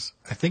it was.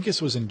 I think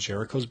this was in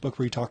Jericho's book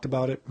where he talked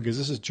about it, because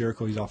this is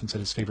Jericho. He's often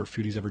said his favorite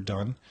feud he's ever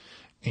done.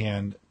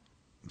 And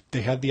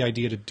they had the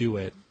idea to do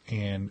it,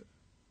 and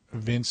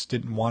Vince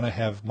didn't want to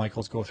have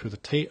Michaels go through the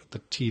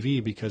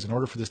TV, because in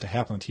order for this to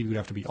happen, the TV would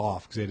have to be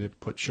off because they had to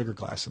put sugar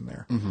glass in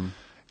there. Mm-hmm.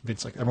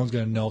 Vince like, everyone's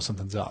going to know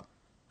something's up.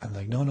 I'm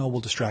like, no,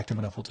 we'll distract him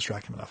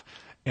enough.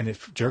 And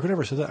if Jericho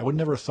never said that, I would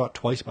never have thought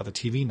twice about the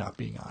TV not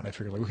being on. I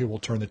figured, like, okay, we'll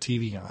turn the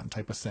TV on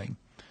type of thing.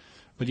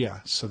 But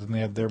yeah, so then they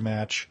have their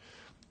match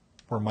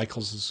where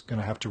Michaels is going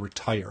to have to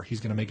retire.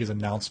 He's going to make his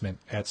announcement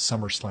at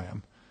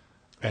SummerSlam.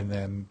 And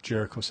then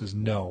Jericho says,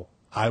 no,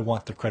 I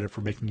want the credit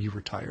for making you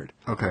retired.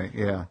 Okay,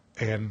 yeah.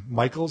 And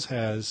Michaels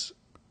has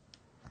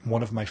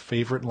one of my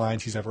favorite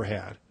lines he's ever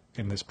had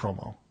in this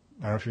promo.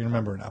 I don't know if you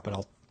remember or not, but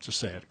I'll just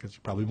say it because you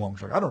probably won't.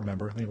 He's like, I don't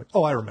remember. And he's like,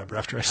 oh, I remember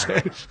after I say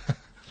it.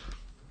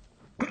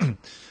 I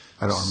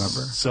don't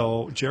remember.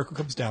 So Jericho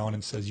comes down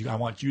and says, I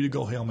want you to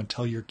go home and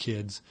tell your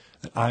kids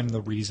that I'm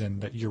the reason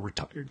that you're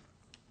retired.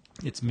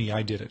 It's me.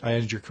 I did it. I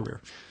ended your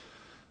career.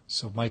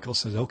 So Michael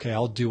says, okay,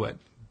 I'll do it.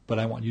 But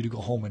I want you to go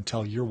home and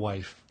tell your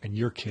wife and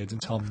your kids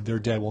and tell them their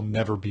dad will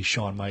never be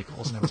Shawn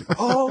Michaels. And I was like,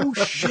 oh,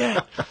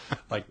 shit.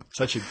 Like,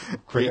 such a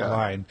great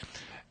line.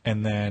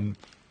 And then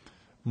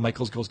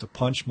Jericho goes to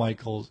punch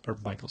Michaels.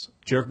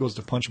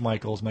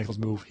 Michaels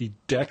move. He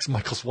decks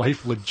Michaels'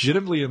 wife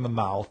legitimately in the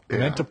mouth,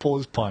 meant to pull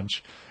his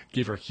punch,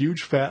 gave her a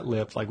huge fat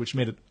lip, like, which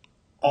made it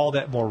all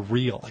that more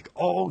real. Like,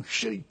 oh,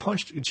 shit, he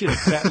punched, and she had a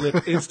fat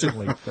lip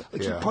instantly.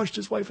 Like, he punched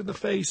his wife in the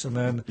face. And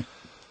then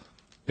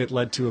it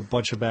led to a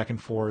bunch of back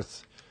and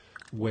forth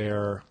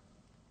where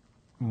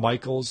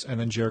Michaels and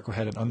then Jericho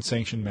had an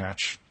unsanctioned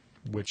match,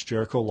 which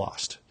Jericho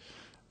lost.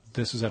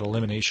 This was at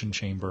Elimination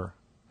Chamber.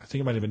 I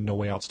think it might have been No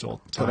Way Out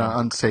still. But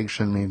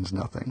unsanctioned means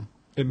nothing.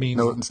 It means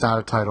no. It's not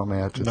a title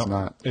match. It's no,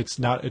 not. It's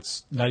not.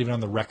 It's not even on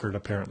the record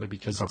apparently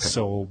because it's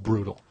so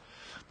brutal.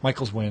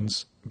 Michaels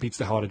wins, beats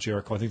the hell out of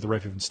Jericho. I think the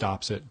ref even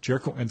stops it.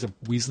 Jericho ends up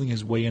weaseling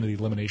his way into the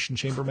Elimination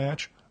Chamber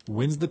match,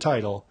 wins the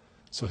title.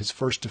 So his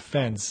first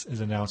defense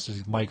is announced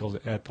as Michaels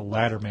at the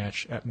ladder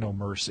match at No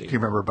Mercy. Do you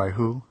remember by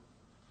who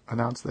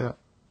announced that?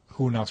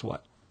 Who announced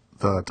what?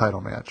 The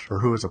title match, or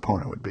who his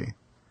opponent would be.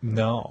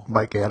 No.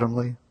 Mike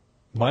Adamle?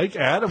 Mike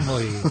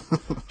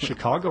Adamle,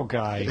 Chicago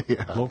guy,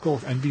 local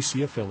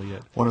NBC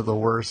affiliate. One of the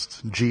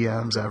worst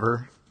GMs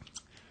ever.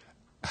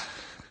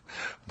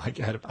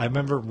 I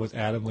remember with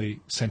Adamle,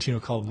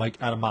 Santino called Mike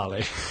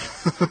Adamale.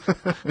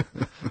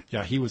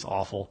 Yeah, he was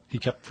awful. He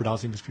kept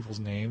pronouncing these people's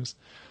names.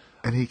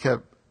 And he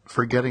kept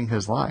forgetting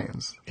his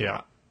lines.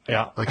 Yeah.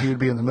 Like he would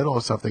be in the middle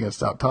of something and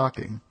stop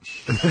talking.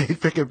 And then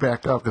he'd pick it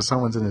back up because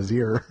someone's in his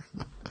ear.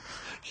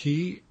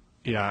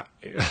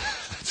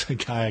 That's a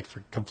guy I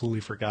completely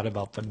forgot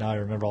about, but now I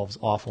remember all of his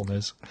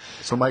awfulness.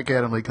 So Mike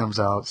Adamle comes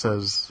out,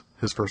 says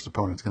his first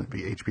opponent's going to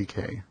be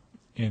HBK.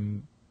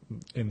 In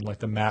like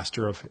the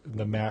master of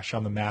the match,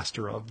 I'm the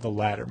master of the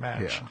ladder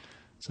match. Yeah.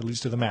 So it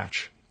leads to the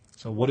match.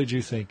 So what did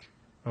you think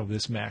of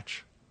this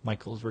match,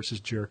 Michaels versus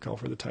Jericho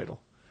for the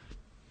title?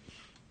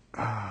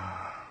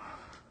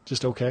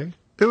 Just okay?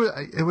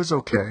 It was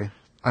okay.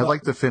 I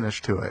like the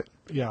finish to it.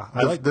 Yeah,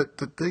 I like the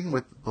thing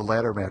with the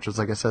ladder matches.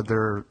 Like I said,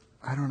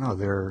 I don't know.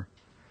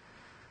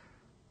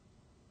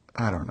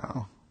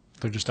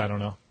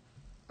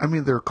 I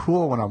mean, they're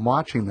cool when I'm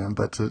watching them,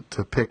 but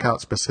to pick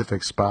out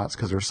specific spots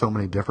because there's so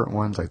many different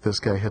ones. Like this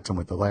guy hits him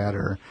with the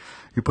ladder.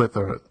 You put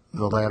the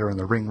ladder in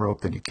the ring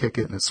rope, then you kick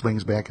it and it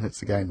swings back and hits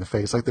the guy in the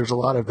face. Like there's a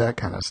lot of that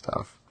kind of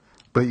stuff.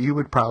 But you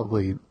would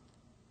probably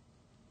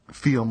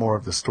feel more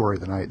of the story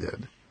than I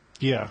did.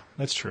 Yeah,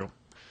 that's true.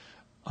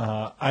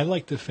 I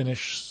like the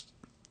finish.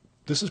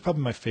 This is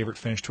probably my favorite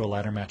finish to a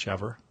ladder match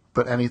ever.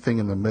 But anything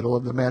in the middle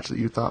of the match that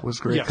you thought was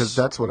great? Because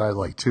that's what I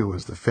like, too,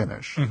 was the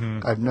finish.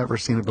 Mm-hmm. I've never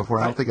seen it before.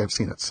 I don't think I've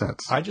seen it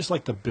since. I just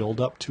like the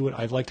build-up to it.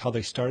 I liked how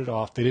they started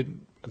off.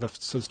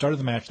 So the start of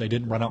the match, they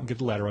didn't run out and get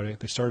the ladder ready.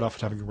 They started off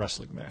with having a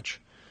wrestling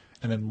match.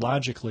 And then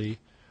logically,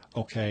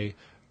 okay,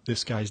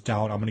 this guy's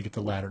down. I'm going to get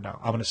the ladder now.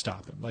 I'm going to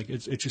stop him. Like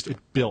it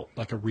built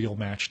like a real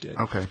match did.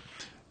 Okay.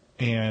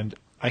 And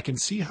I can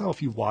see how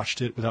if you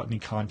watched it without any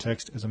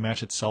context, as a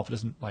match itself, it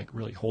doesn't like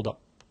really hold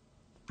up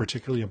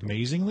particularly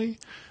amazingly.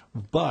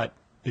 But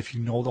if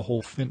you know the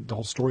whole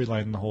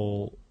storyline and the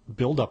whole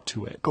build up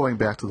to it, going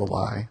back to the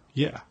lie,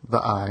 the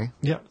eye,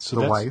 so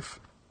the wife,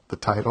 the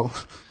title,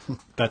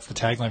 that's the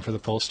tagline for the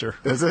poster.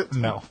 Is it?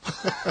 No.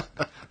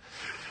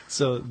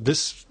 So the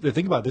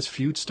thing about this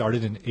feud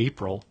started in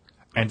April,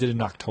 ended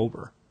in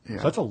October. Yeah.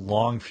 So that's a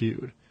long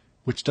feud,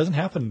 which doesn't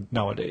happen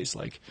nowadays.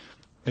 Like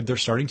they're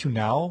starting to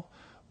now,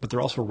 but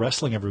they're also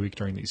wrestling every week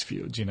during these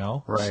feuds. You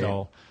know, right?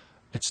 So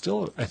it's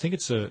still, I think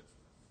it's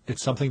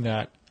something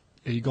that.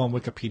 You go on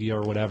Wikipedia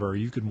or whatever,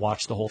 you can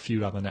watch the whole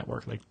feud on the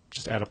network. Like,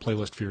 just add a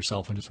playlist for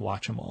yourself and just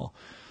watch them all.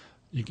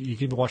 You can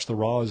even watch the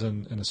Raws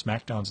and the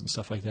SmackDowns and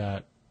stuff like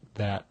that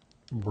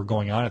were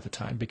going on at the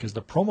time because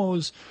the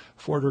promos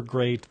for it are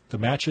great. The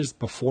matches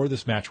before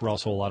this match were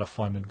also a lot of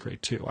fun and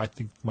great, too. I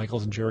think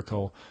Michaels and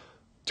Jericho,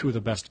 two of the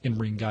best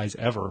in-ring guys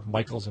ever.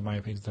 Michaels, in my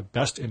opinion, is the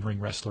best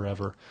in-ring wrestler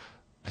ever.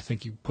 I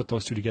think you put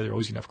those two together, you're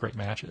always going to have great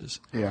matches.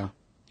 Yeah.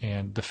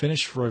 And the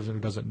finish, for everyone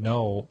who doesn't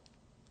know,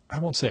 I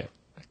won't say it.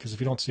 Because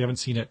if you haven't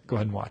seen it, go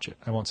ahead and watch it.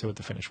 I won't say what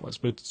the finish was,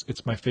 but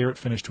it's my favorite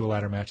finish to a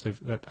ladder match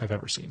that I've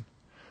ever seen.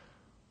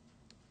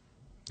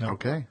 No.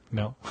 Okay.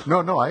 No.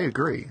 No, I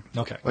agree.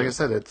 Okay. Like I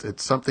said,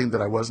 it's something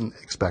that I wasn't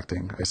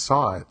expecting. I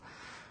saw it.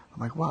 I'm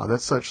like, wow,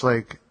 that's such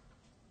like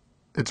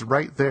it's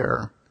right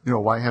there.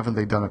 Why haven't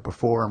they done it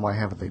before, and why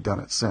haven't they done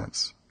it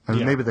since? I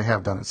mean, maybe they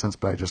have done it since,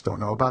 but I just don't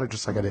know about it,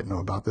 just like I didn't know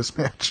about this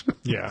match.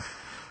 Yeah.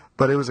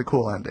 But it was a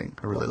cool ending.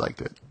 I really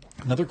liked it.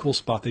 Another cool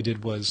spot they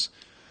did was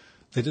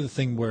they did the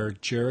thing where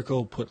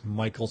Jericho put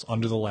Michaels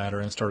under the ladder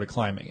and started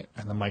climbing it.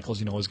 And then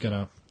Michaels, was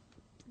going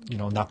to,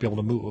 not be able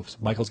to move. So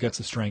Michaels gets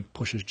the strength,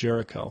 pushes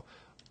Jericho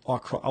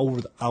off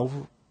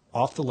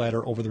the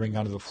ladder, over the ring,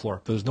 onto the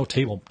floor. But there's no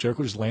table.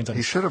 Jericho just lands on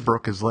He should have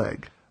broke his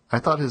leg. I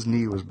thought his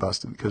knee was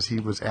busted because he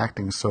was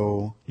acting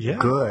so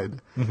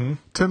good. Mm-hmm.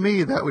 To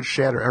me, that would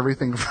shatter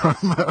everything from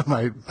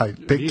my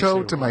big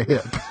toe to my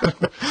hip.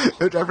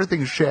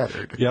 Everything's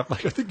shattered. Yeah, I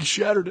think he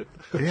shattered it.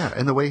 Yeah,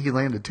 and the way he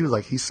landed, too,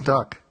 he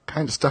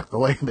kind of stuck the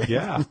landing.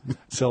 Yeah.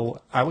 So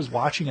I was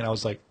watching it, I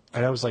was like,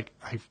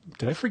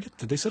 did I forget?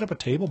 Did they set up a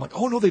table? I'm like,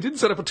 oh, no, they didn't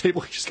set up a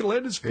table. He's just going to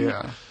land his feet.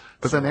 Yeah.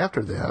 But then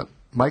after that,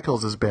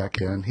 Michaels is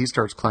back in. He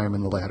starts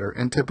climbing the ladder.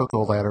 In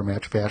typical ladder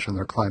match fashion,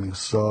 they're climbing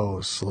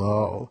so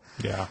slow.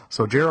 Yeah.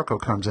 So Jericho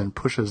comes in,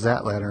 pushes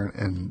that ladder,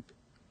 and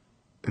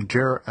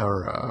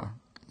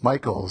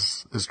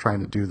Michaels is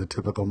trying to do the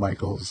typical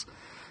Michaels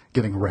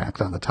getting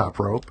racked on the top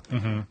rope.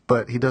 Mm-hmm.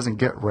 But he doesn't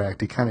get racked.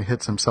 He kind of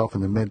hits himself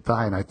in the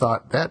mid-thigh, and I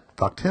thought that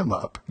fucked him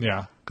up.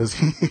 Yeah. Because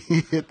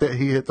he hit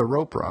the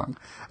rope wrong.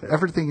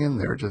 Everything in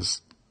there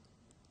just...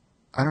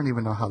 I don't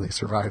even know how they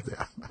survived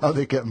that. How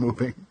they kept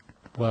moving.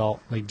 Well,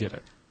 they did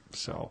it.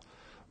 So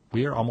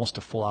we are almost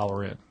a full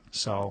hour in.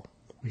 So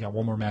we got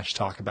one more match to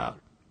talk about.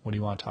 What do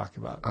you want to talk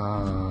about?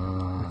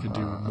 We could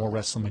do more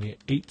WrestleMania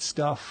 8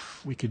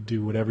 stuff. We could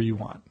do whatever you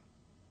want.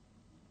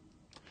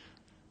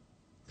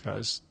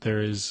 Because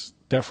there is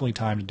definitely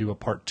time to do a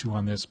part 2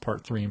 on this,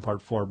 part 3, and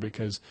part 4,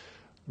 because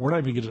we're not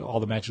even getting to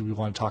all the matches we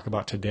want to talk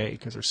about today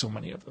because there's so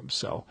many of them.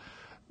 So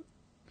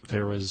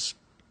there was,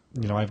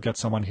 I've got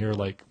someone here,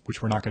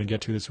 which we're not going to get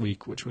to this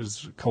week, which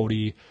was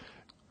Cody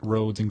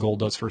Rhodes and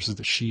Goldust versus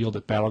The Shield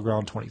at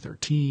Battleground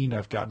 2013.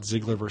 I've got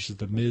Ziggler versus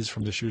The Miz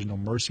from This Year's No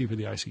Mercy for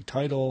the IC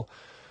title.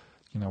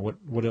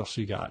 What else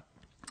you got?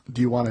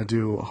 Do you want to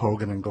do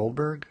Hogan and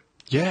Goldberg?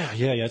 Yeah,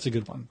 it's a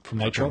good one. From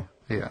Nitro?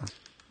 Okay. Yeah.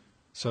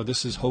 So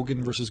this is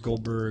Hogan versus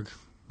Goldberg,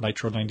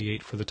 Nitro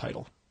 98 for the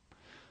title.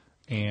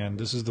 And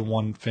this is the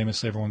one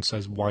famously everyone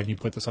says, why didn't you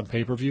put this on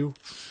pay-per-view?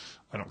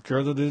 I don't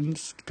care that it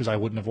didn't, because I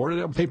wouldn't have ordered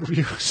it on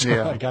pay-per-view,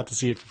 so I got to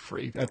see it for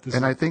free.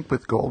 I think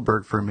with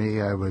Goldberg, for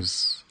me, I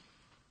was...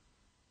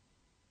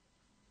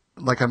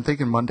 I'm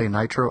thinking Monday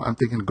Nitro. I'm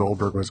thinking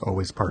Goldberg was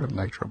always part of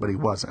Nitro, but he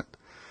wasn't.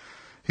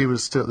 He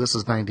was still... This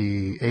is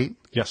 98?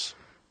 Yes.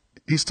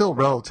 He's still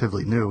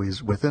relatively new.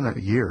 He's within a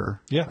year,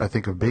 I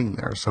think, of being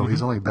there. So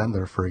he's only been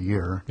there for a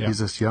year. Yeah. He's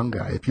this young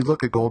guy. If you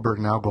look at Goldberg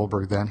now,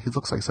 Goldberg then, he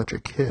looks like such a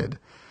kid.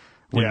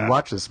 When you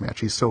watch this match,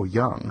 he's so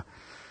young.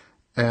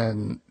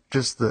 And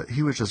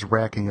he was just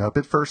racking up.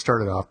 It first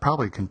started off,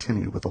 probably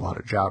continued with a lot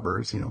of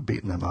jobbers,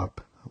 beating them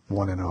up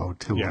 1-0,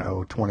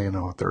 2-0,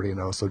 20-0,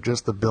 30-0. So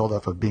just the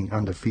buildup of being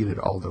undefeated,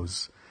 all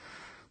those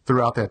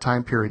throughout that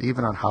time period,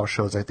 even on house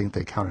shows, I think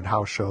they counted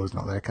house shows and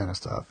all that kind of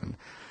stuff. And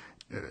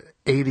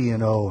 80-0,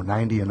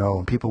 90-0,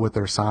 and people with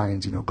their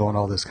signs, going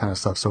all this kind of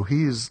stuff. So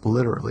he's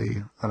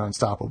literally an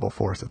unstoppable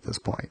force at this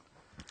point.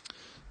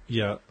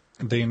 Yeah.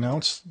 They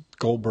announced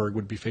Goldberg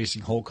would be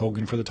facing Hulk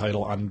Hogan for the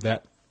title on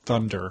that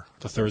Thunder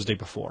the Thursday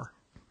before,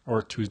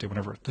 or Tuesday,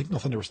 whenever. I think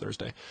Thunder was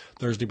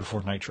Thursday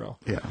before Nitro.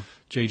 Yeah.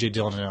 J.J.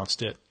 Dillon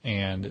announced it,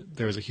 and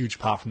there was a huge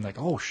pop from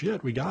oh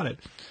shit, we got it.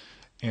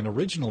 And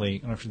originally, I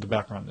don't know if you know the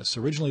background on this,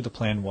 originally the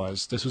plan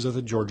was, this was at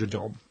the Georgia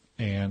Dome,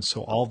 and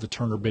so all of the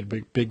Turner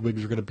big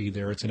wigs are going to be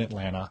there. It's in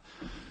Atlanta.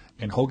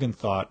 And Hogan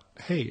thought,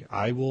 hey,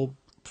 I will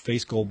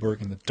face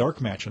Goldberg in the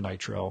dark match of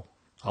Nitro.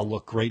 I'll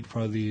look great in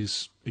front of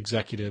these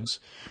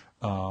executives.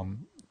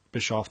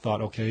 Bischoff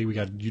thought, okay, we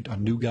got a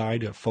new guy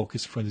to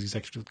focus in front of these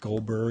executives with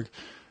Goldberg.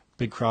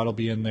 Big crowd will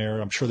be in there.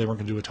 I'm sure they weren't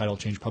going to do a title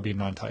change, probably a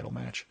non-title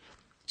match.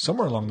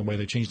 Somewhere along the way,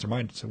 they changed their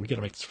mind and said, we got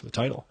to make this for the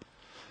title.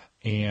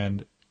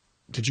 And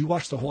did you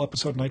watch the whole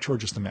episode of Nitro or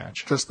just the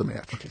match? Just the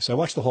match. Okay, so I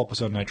watched the whole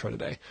episode of Nitro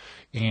today.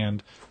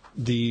 And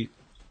the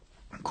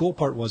cool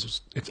part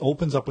was it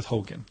opens up with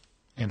Hogan.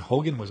 And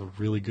Hogan was a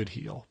really good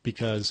heel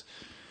because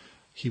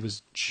he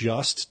was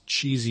just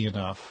cheesy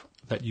enough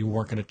that you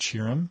weren't going to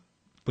cheer him,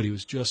 but he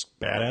was just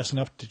badass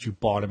enough that you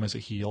bought him as a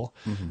heel,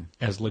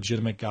 as a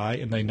legitimate guy.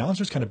 And the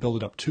announcers kind of build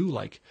it up too.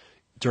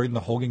 During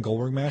the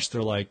Hogan-Goldberg match,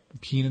 they're like,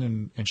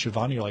 Heenan and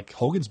Schiavone are like,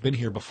 Hogan's been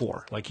here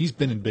before. He's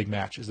been in big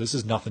matches. This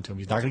is nothing to him.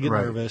 He's not going to get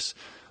nervous.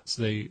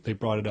 So they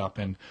brought it up.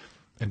 And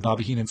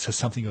Bobby Heenan says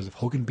something, he goes, if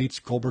Hogan beats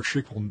Goldberg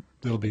streak,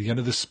 it'll be the end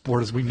of this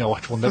sport as we know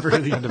it. We'll never hear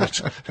the end of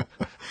it.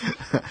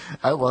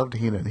 I loved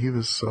Heenan. He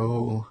was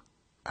so,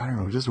 I don't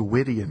know, just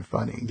witty and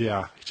funny.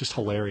 Yeah, just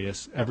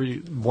hilarious. Every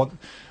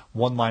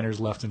one-liners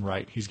left and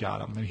right, he's got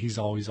them. And he's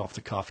always off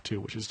the cuff, too,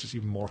 which is just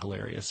even more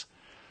hilarious.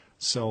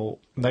 So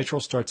Nitro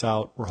starts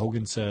out where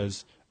Hogan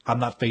says, I'm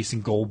not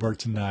facing Goldberg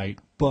tonight,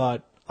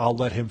 but I'll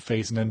let him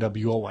face an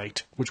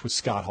NWO-ite, which was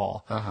Scott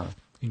Hall.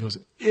 He goes,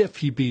 if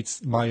he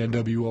beats my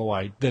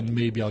NWO-ite, then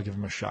maybe I'll give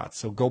him a shot.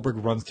 So Goldberg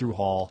runs through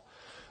Hall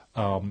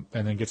and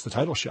then gets the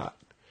title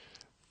shot.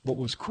 What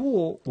was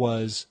cool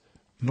was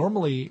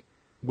normally,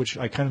 which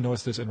I kind of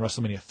noticed this in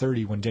WrestleMania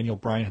 30 when Daniel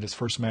Bryan had his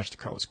first match, the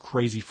crowd was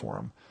crazy for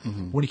him.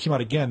 When he came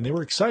out again, they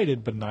were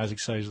excited, but not as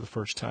excited as the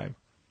first time.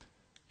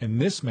 In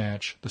this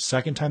match, the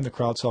second time the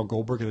crowd saw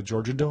Goldberg at the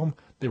Georgia Dome,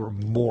 they were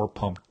more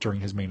pumped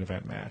during his main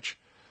event match.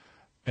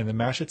 And the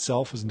match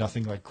itself was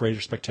nothing like great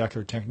or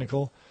spectacular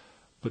technical,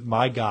 but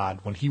my God,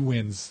 when he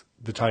wins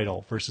the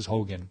title versus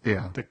Hogan,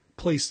 the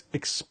place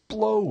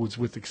explodes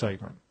with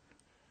excitement.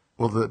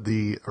 Well,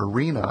 the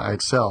arena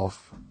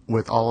itself,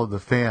 with all of the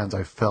fans,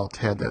 I felt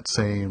had that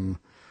same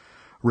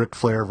Ric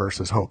Flair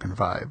versus Hogan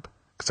vibe.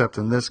 Except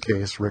in this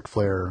case, Ric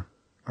Flair,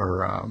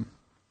 or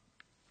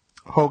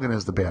Hogan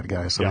is the bad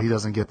guy, so he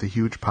doesn't get the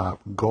huge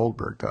pop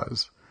Goldberg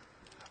does.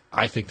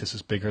 I think this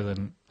is bigger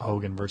than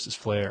Hogan versus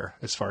Flair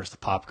as far as the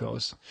pop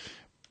goes.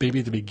 Maybe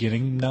at the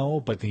beginning, no,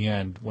 but the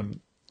end,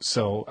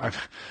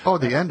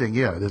 the ending,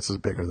 this is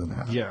bigger than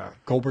that. Yeah,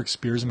 Goldberg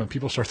spears him and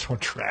people start throwing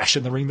trash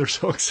in the ring. They're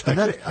so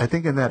excited. I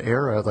think in that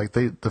era, like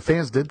the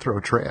fans did throw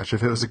trash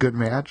if it was a good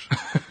match.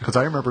 Because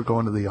I remember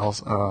going to the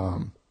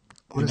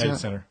United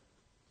Center.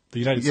 The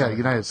United Center. Yeah,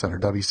 United Center,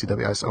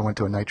 WCW. I went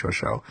to a Nitro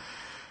show.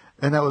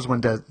 And that was when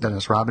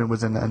Dennis Rodman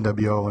was in the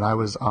NWO, and I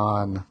was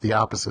on the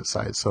opposite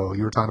side. So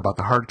you were talking about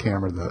the hard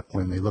camera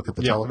when they look at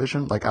the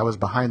television. Like I was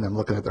behind them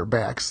looking at their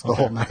backs the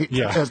whole night.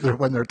 Yeah.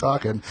 When they're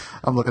talking,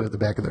 I'm looking at the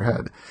back of their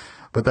head.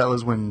 But that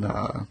was when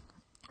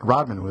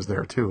Rodman was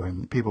there too,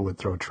 and people would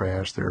throw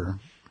trash, their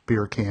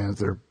beer cans,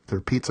 their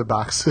pizza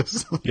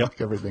boxes,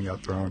 like everything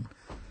got thrown.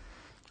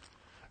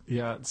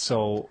 Yeah.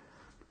 So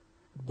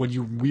when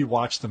you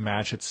rewatch the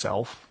match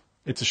itself,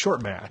 it's a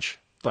short match.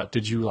 But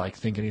did you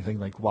think anything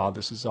like, wow,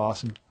 this is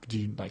awesome? Do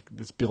you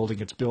it's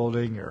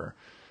building, or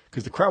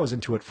because the crowd was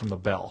into it from the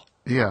bell?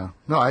 Yeah,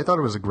 no, I thought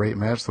it was a great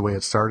match the way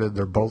it started.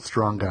 They're both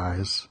strong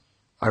guys.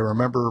 I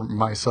remember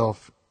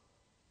myself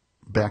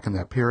back in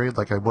that period,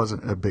 I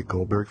wasn't a big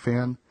Goldberg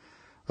fan.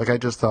 I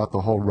just thought the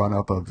whole run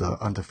up of the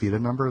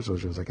undefeated numbers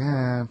was just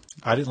I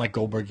didn't like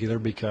Goldberg either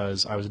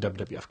because I was a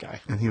WWF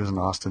guy, and he was an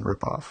Austin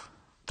ripoff.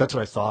 That's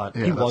what I thought.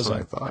 Yeah, he wasn't.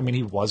 What I thought. I mean,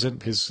 he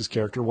wasn't. His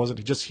character wasn't.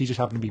 He just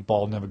happened to be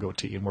bald and have a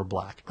goatee, and we're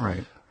black.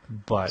 Right.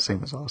 But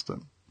same as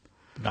Austin.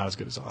 Not as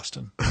good as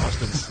Austin.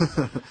 Austin's.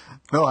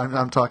 No,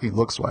 I'm talking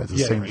looks wise. The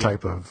same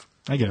type of.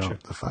 I get you.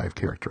 The 5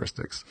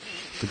 characteristics: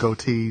 the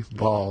goatee,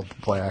 bald,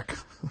 black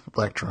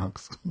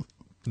trunks.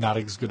 Not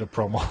as good a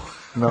promo.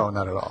 No,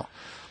 not at all.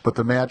 But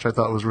the match I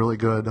thought was really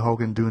good.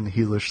 Hogan doing the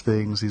heelish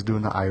things. He's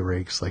doing the eye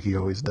rakes like he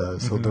always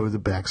does. He'll do the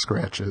back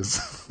scratches.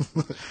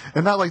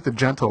 And not like the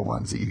gentle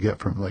ones that you get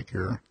from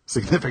your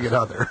significant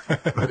other.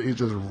 But he's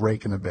just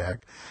raking it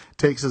back.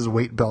 Takes his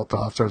weight belt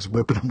off, starts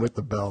whipping him with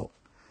the belt.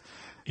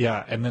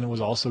 Yeah, and then it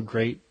was also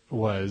great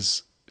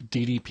was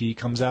DDP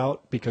comes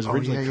out because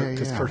originally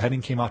Kurt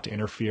Hennig came out to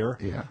interfere.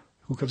 Yeah.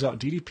 Who comes out?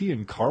 DDP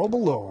and Carl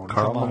Malone.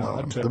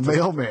 The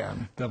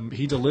mailman.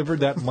 He delivered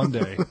that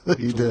Monday.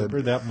 He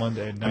delivered that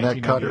Monday in 1998. And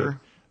that cutter.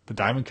 The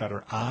diamond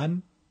cutter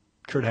on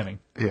Kurt Hennig.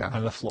 Yeah.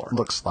 On the floor.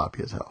 Looks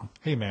sloppy as hell.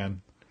 Hey,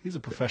 man. He's a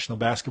professional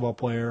basketball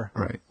player.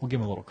 Right. We'll give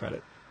him a little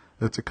credit.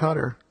 It's a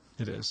cutter.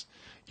 It is.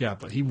 Yeah,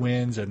 but he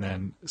wins, and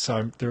then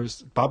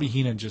there's Bobby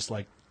Heenan just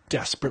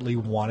desperately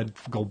wanted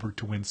Goldberg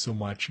to win so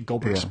much.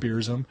 Goldberg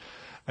spears him.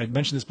 I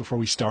mentioned this before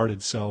we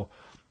started, so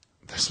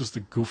this was the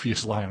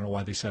goofiest line. I don't know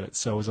why they said it.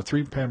 So it was a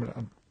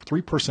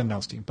three-person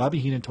announce team. Bobby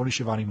Heenan, Tony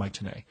Schiavone, Mike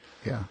Tenay.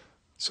 Yeah.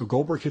 So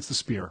Goldberg hits the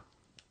spear,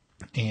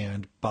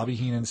 and Bobby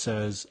Heenan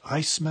says, "I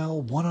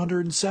smell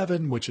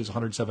 107," which is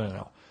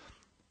 107-0.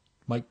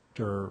 Mike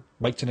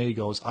Tenay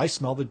goes, "I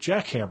smell the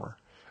jackhammer."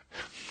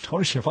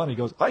 Tony Schiavone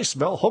goes, "I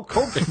smell Hulk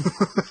Hogan."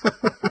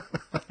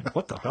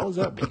 What the hell does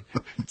that mean?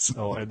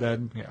 So, and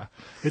then,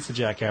 it's the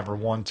jackhammer.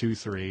 1, 2,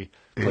 3.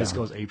 Place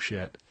goes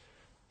apeshit.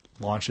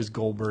 Launches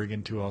Goldberg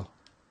into a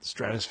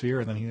stratosphere,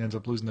 and then he ends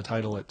up losing the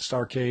title at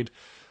Starrcade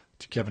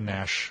to Kevin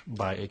Nash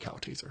by a cow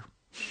teaser.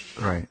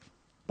 Right.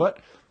 But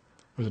it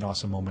was an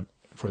awesome moment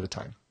for the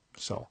time.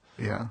 So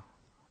yeah,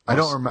 I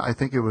don't remember. I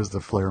think it was the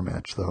Flair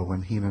match though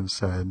when Heenan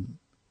said,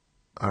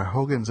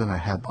 "Hogan's in a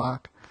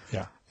headlock."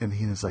 Yeah, and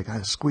Heenan's like,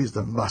 "I squeezed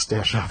the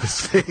mustache off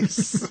his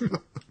face."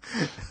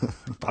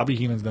 Bobby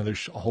Heenan's another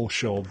whole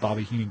show of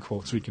Bobby Heenan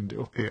quotes we can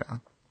do. Yeah.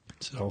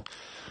 So,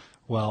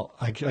 well,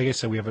 like I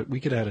said,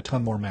 we could add a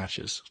ton more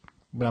matches.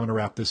 But I'm going to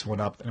wrap this one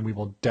up, and we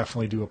will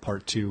definitely do a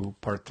part 2,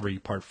 part 3,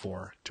 part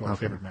 4 to our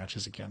favorite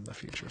matches again in the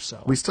future.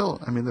 So there's still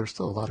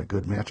a lot of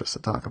good matches to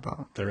talk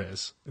about. There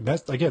is. And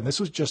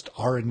this was just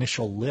our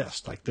initial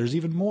list. There's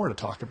even more to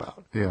talk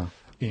about. Yeah.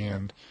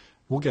 And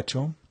we'll get to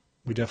them.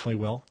 We definitely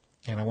will.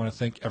 And I want to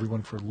thank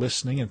everyone for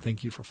listening, and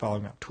thank you for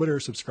following on Twitter,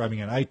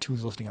 subscribing on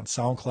iTunes, listening on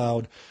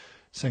SoundCloud,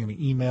 sending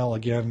an email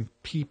again,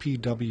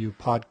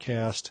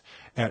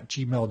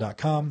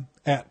 ppwpodcast@gmail.com,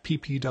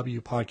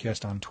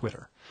 @ppwpodcast on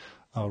Twitter.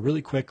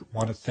 Really quick,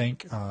 want to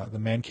thank the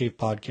Man Cave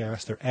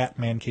Podcast. They're at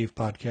Man Cave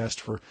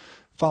Podcast for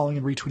following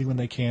and retweeting when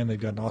they can. They've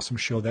got an awesome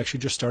show. They actually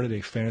just started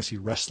a fantasy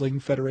wrestling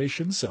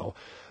federation, so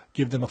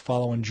give them a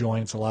follow and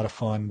join. It's a lot of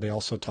fun. They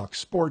also talk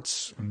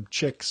sports and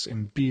chicks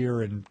and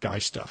beer and guy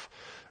stuff.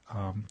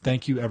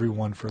 Thank you,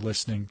 everyone, for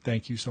listening.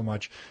 Thank you so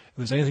much. If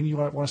there's anything you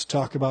want us to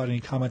talk about, any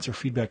comments or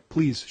feedback,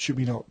 please shoot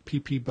me a note.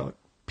 PPW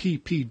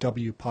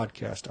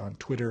Podcast on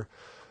Twitter,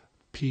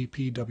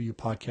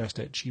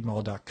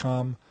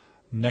 ppwpodcast@gmail.com.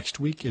 Next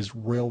week is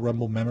Royal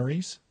Rumble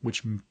Memories,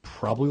 which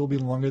probably will be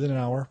longer than an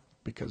hour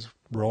because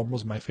Royal Rumble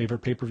was my favorite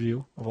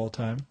pay-per-view of all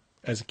time.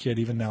 As a kid,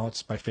 even now,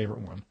 it's my favorite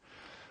one.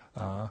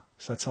 So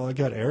that's all I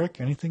got.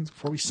 Eric, anything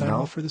before we sign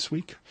off for this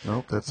week?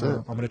 Nope, that's it.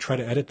 I'm going to try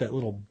to edit that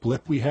little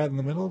blip we had in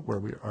the middle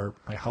where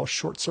my house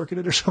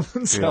short-circuited or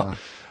something. So,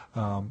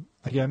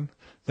 again,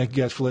 thank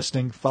you guys for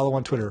listening. Follow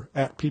on Twitter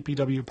at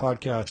PPW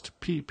Podcast,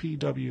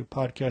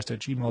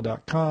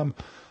 ppwpodcast@gmail.com.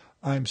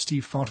 I'm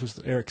Steve Fountas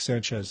with Eric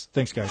Sanchez.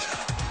 Thanks, guys.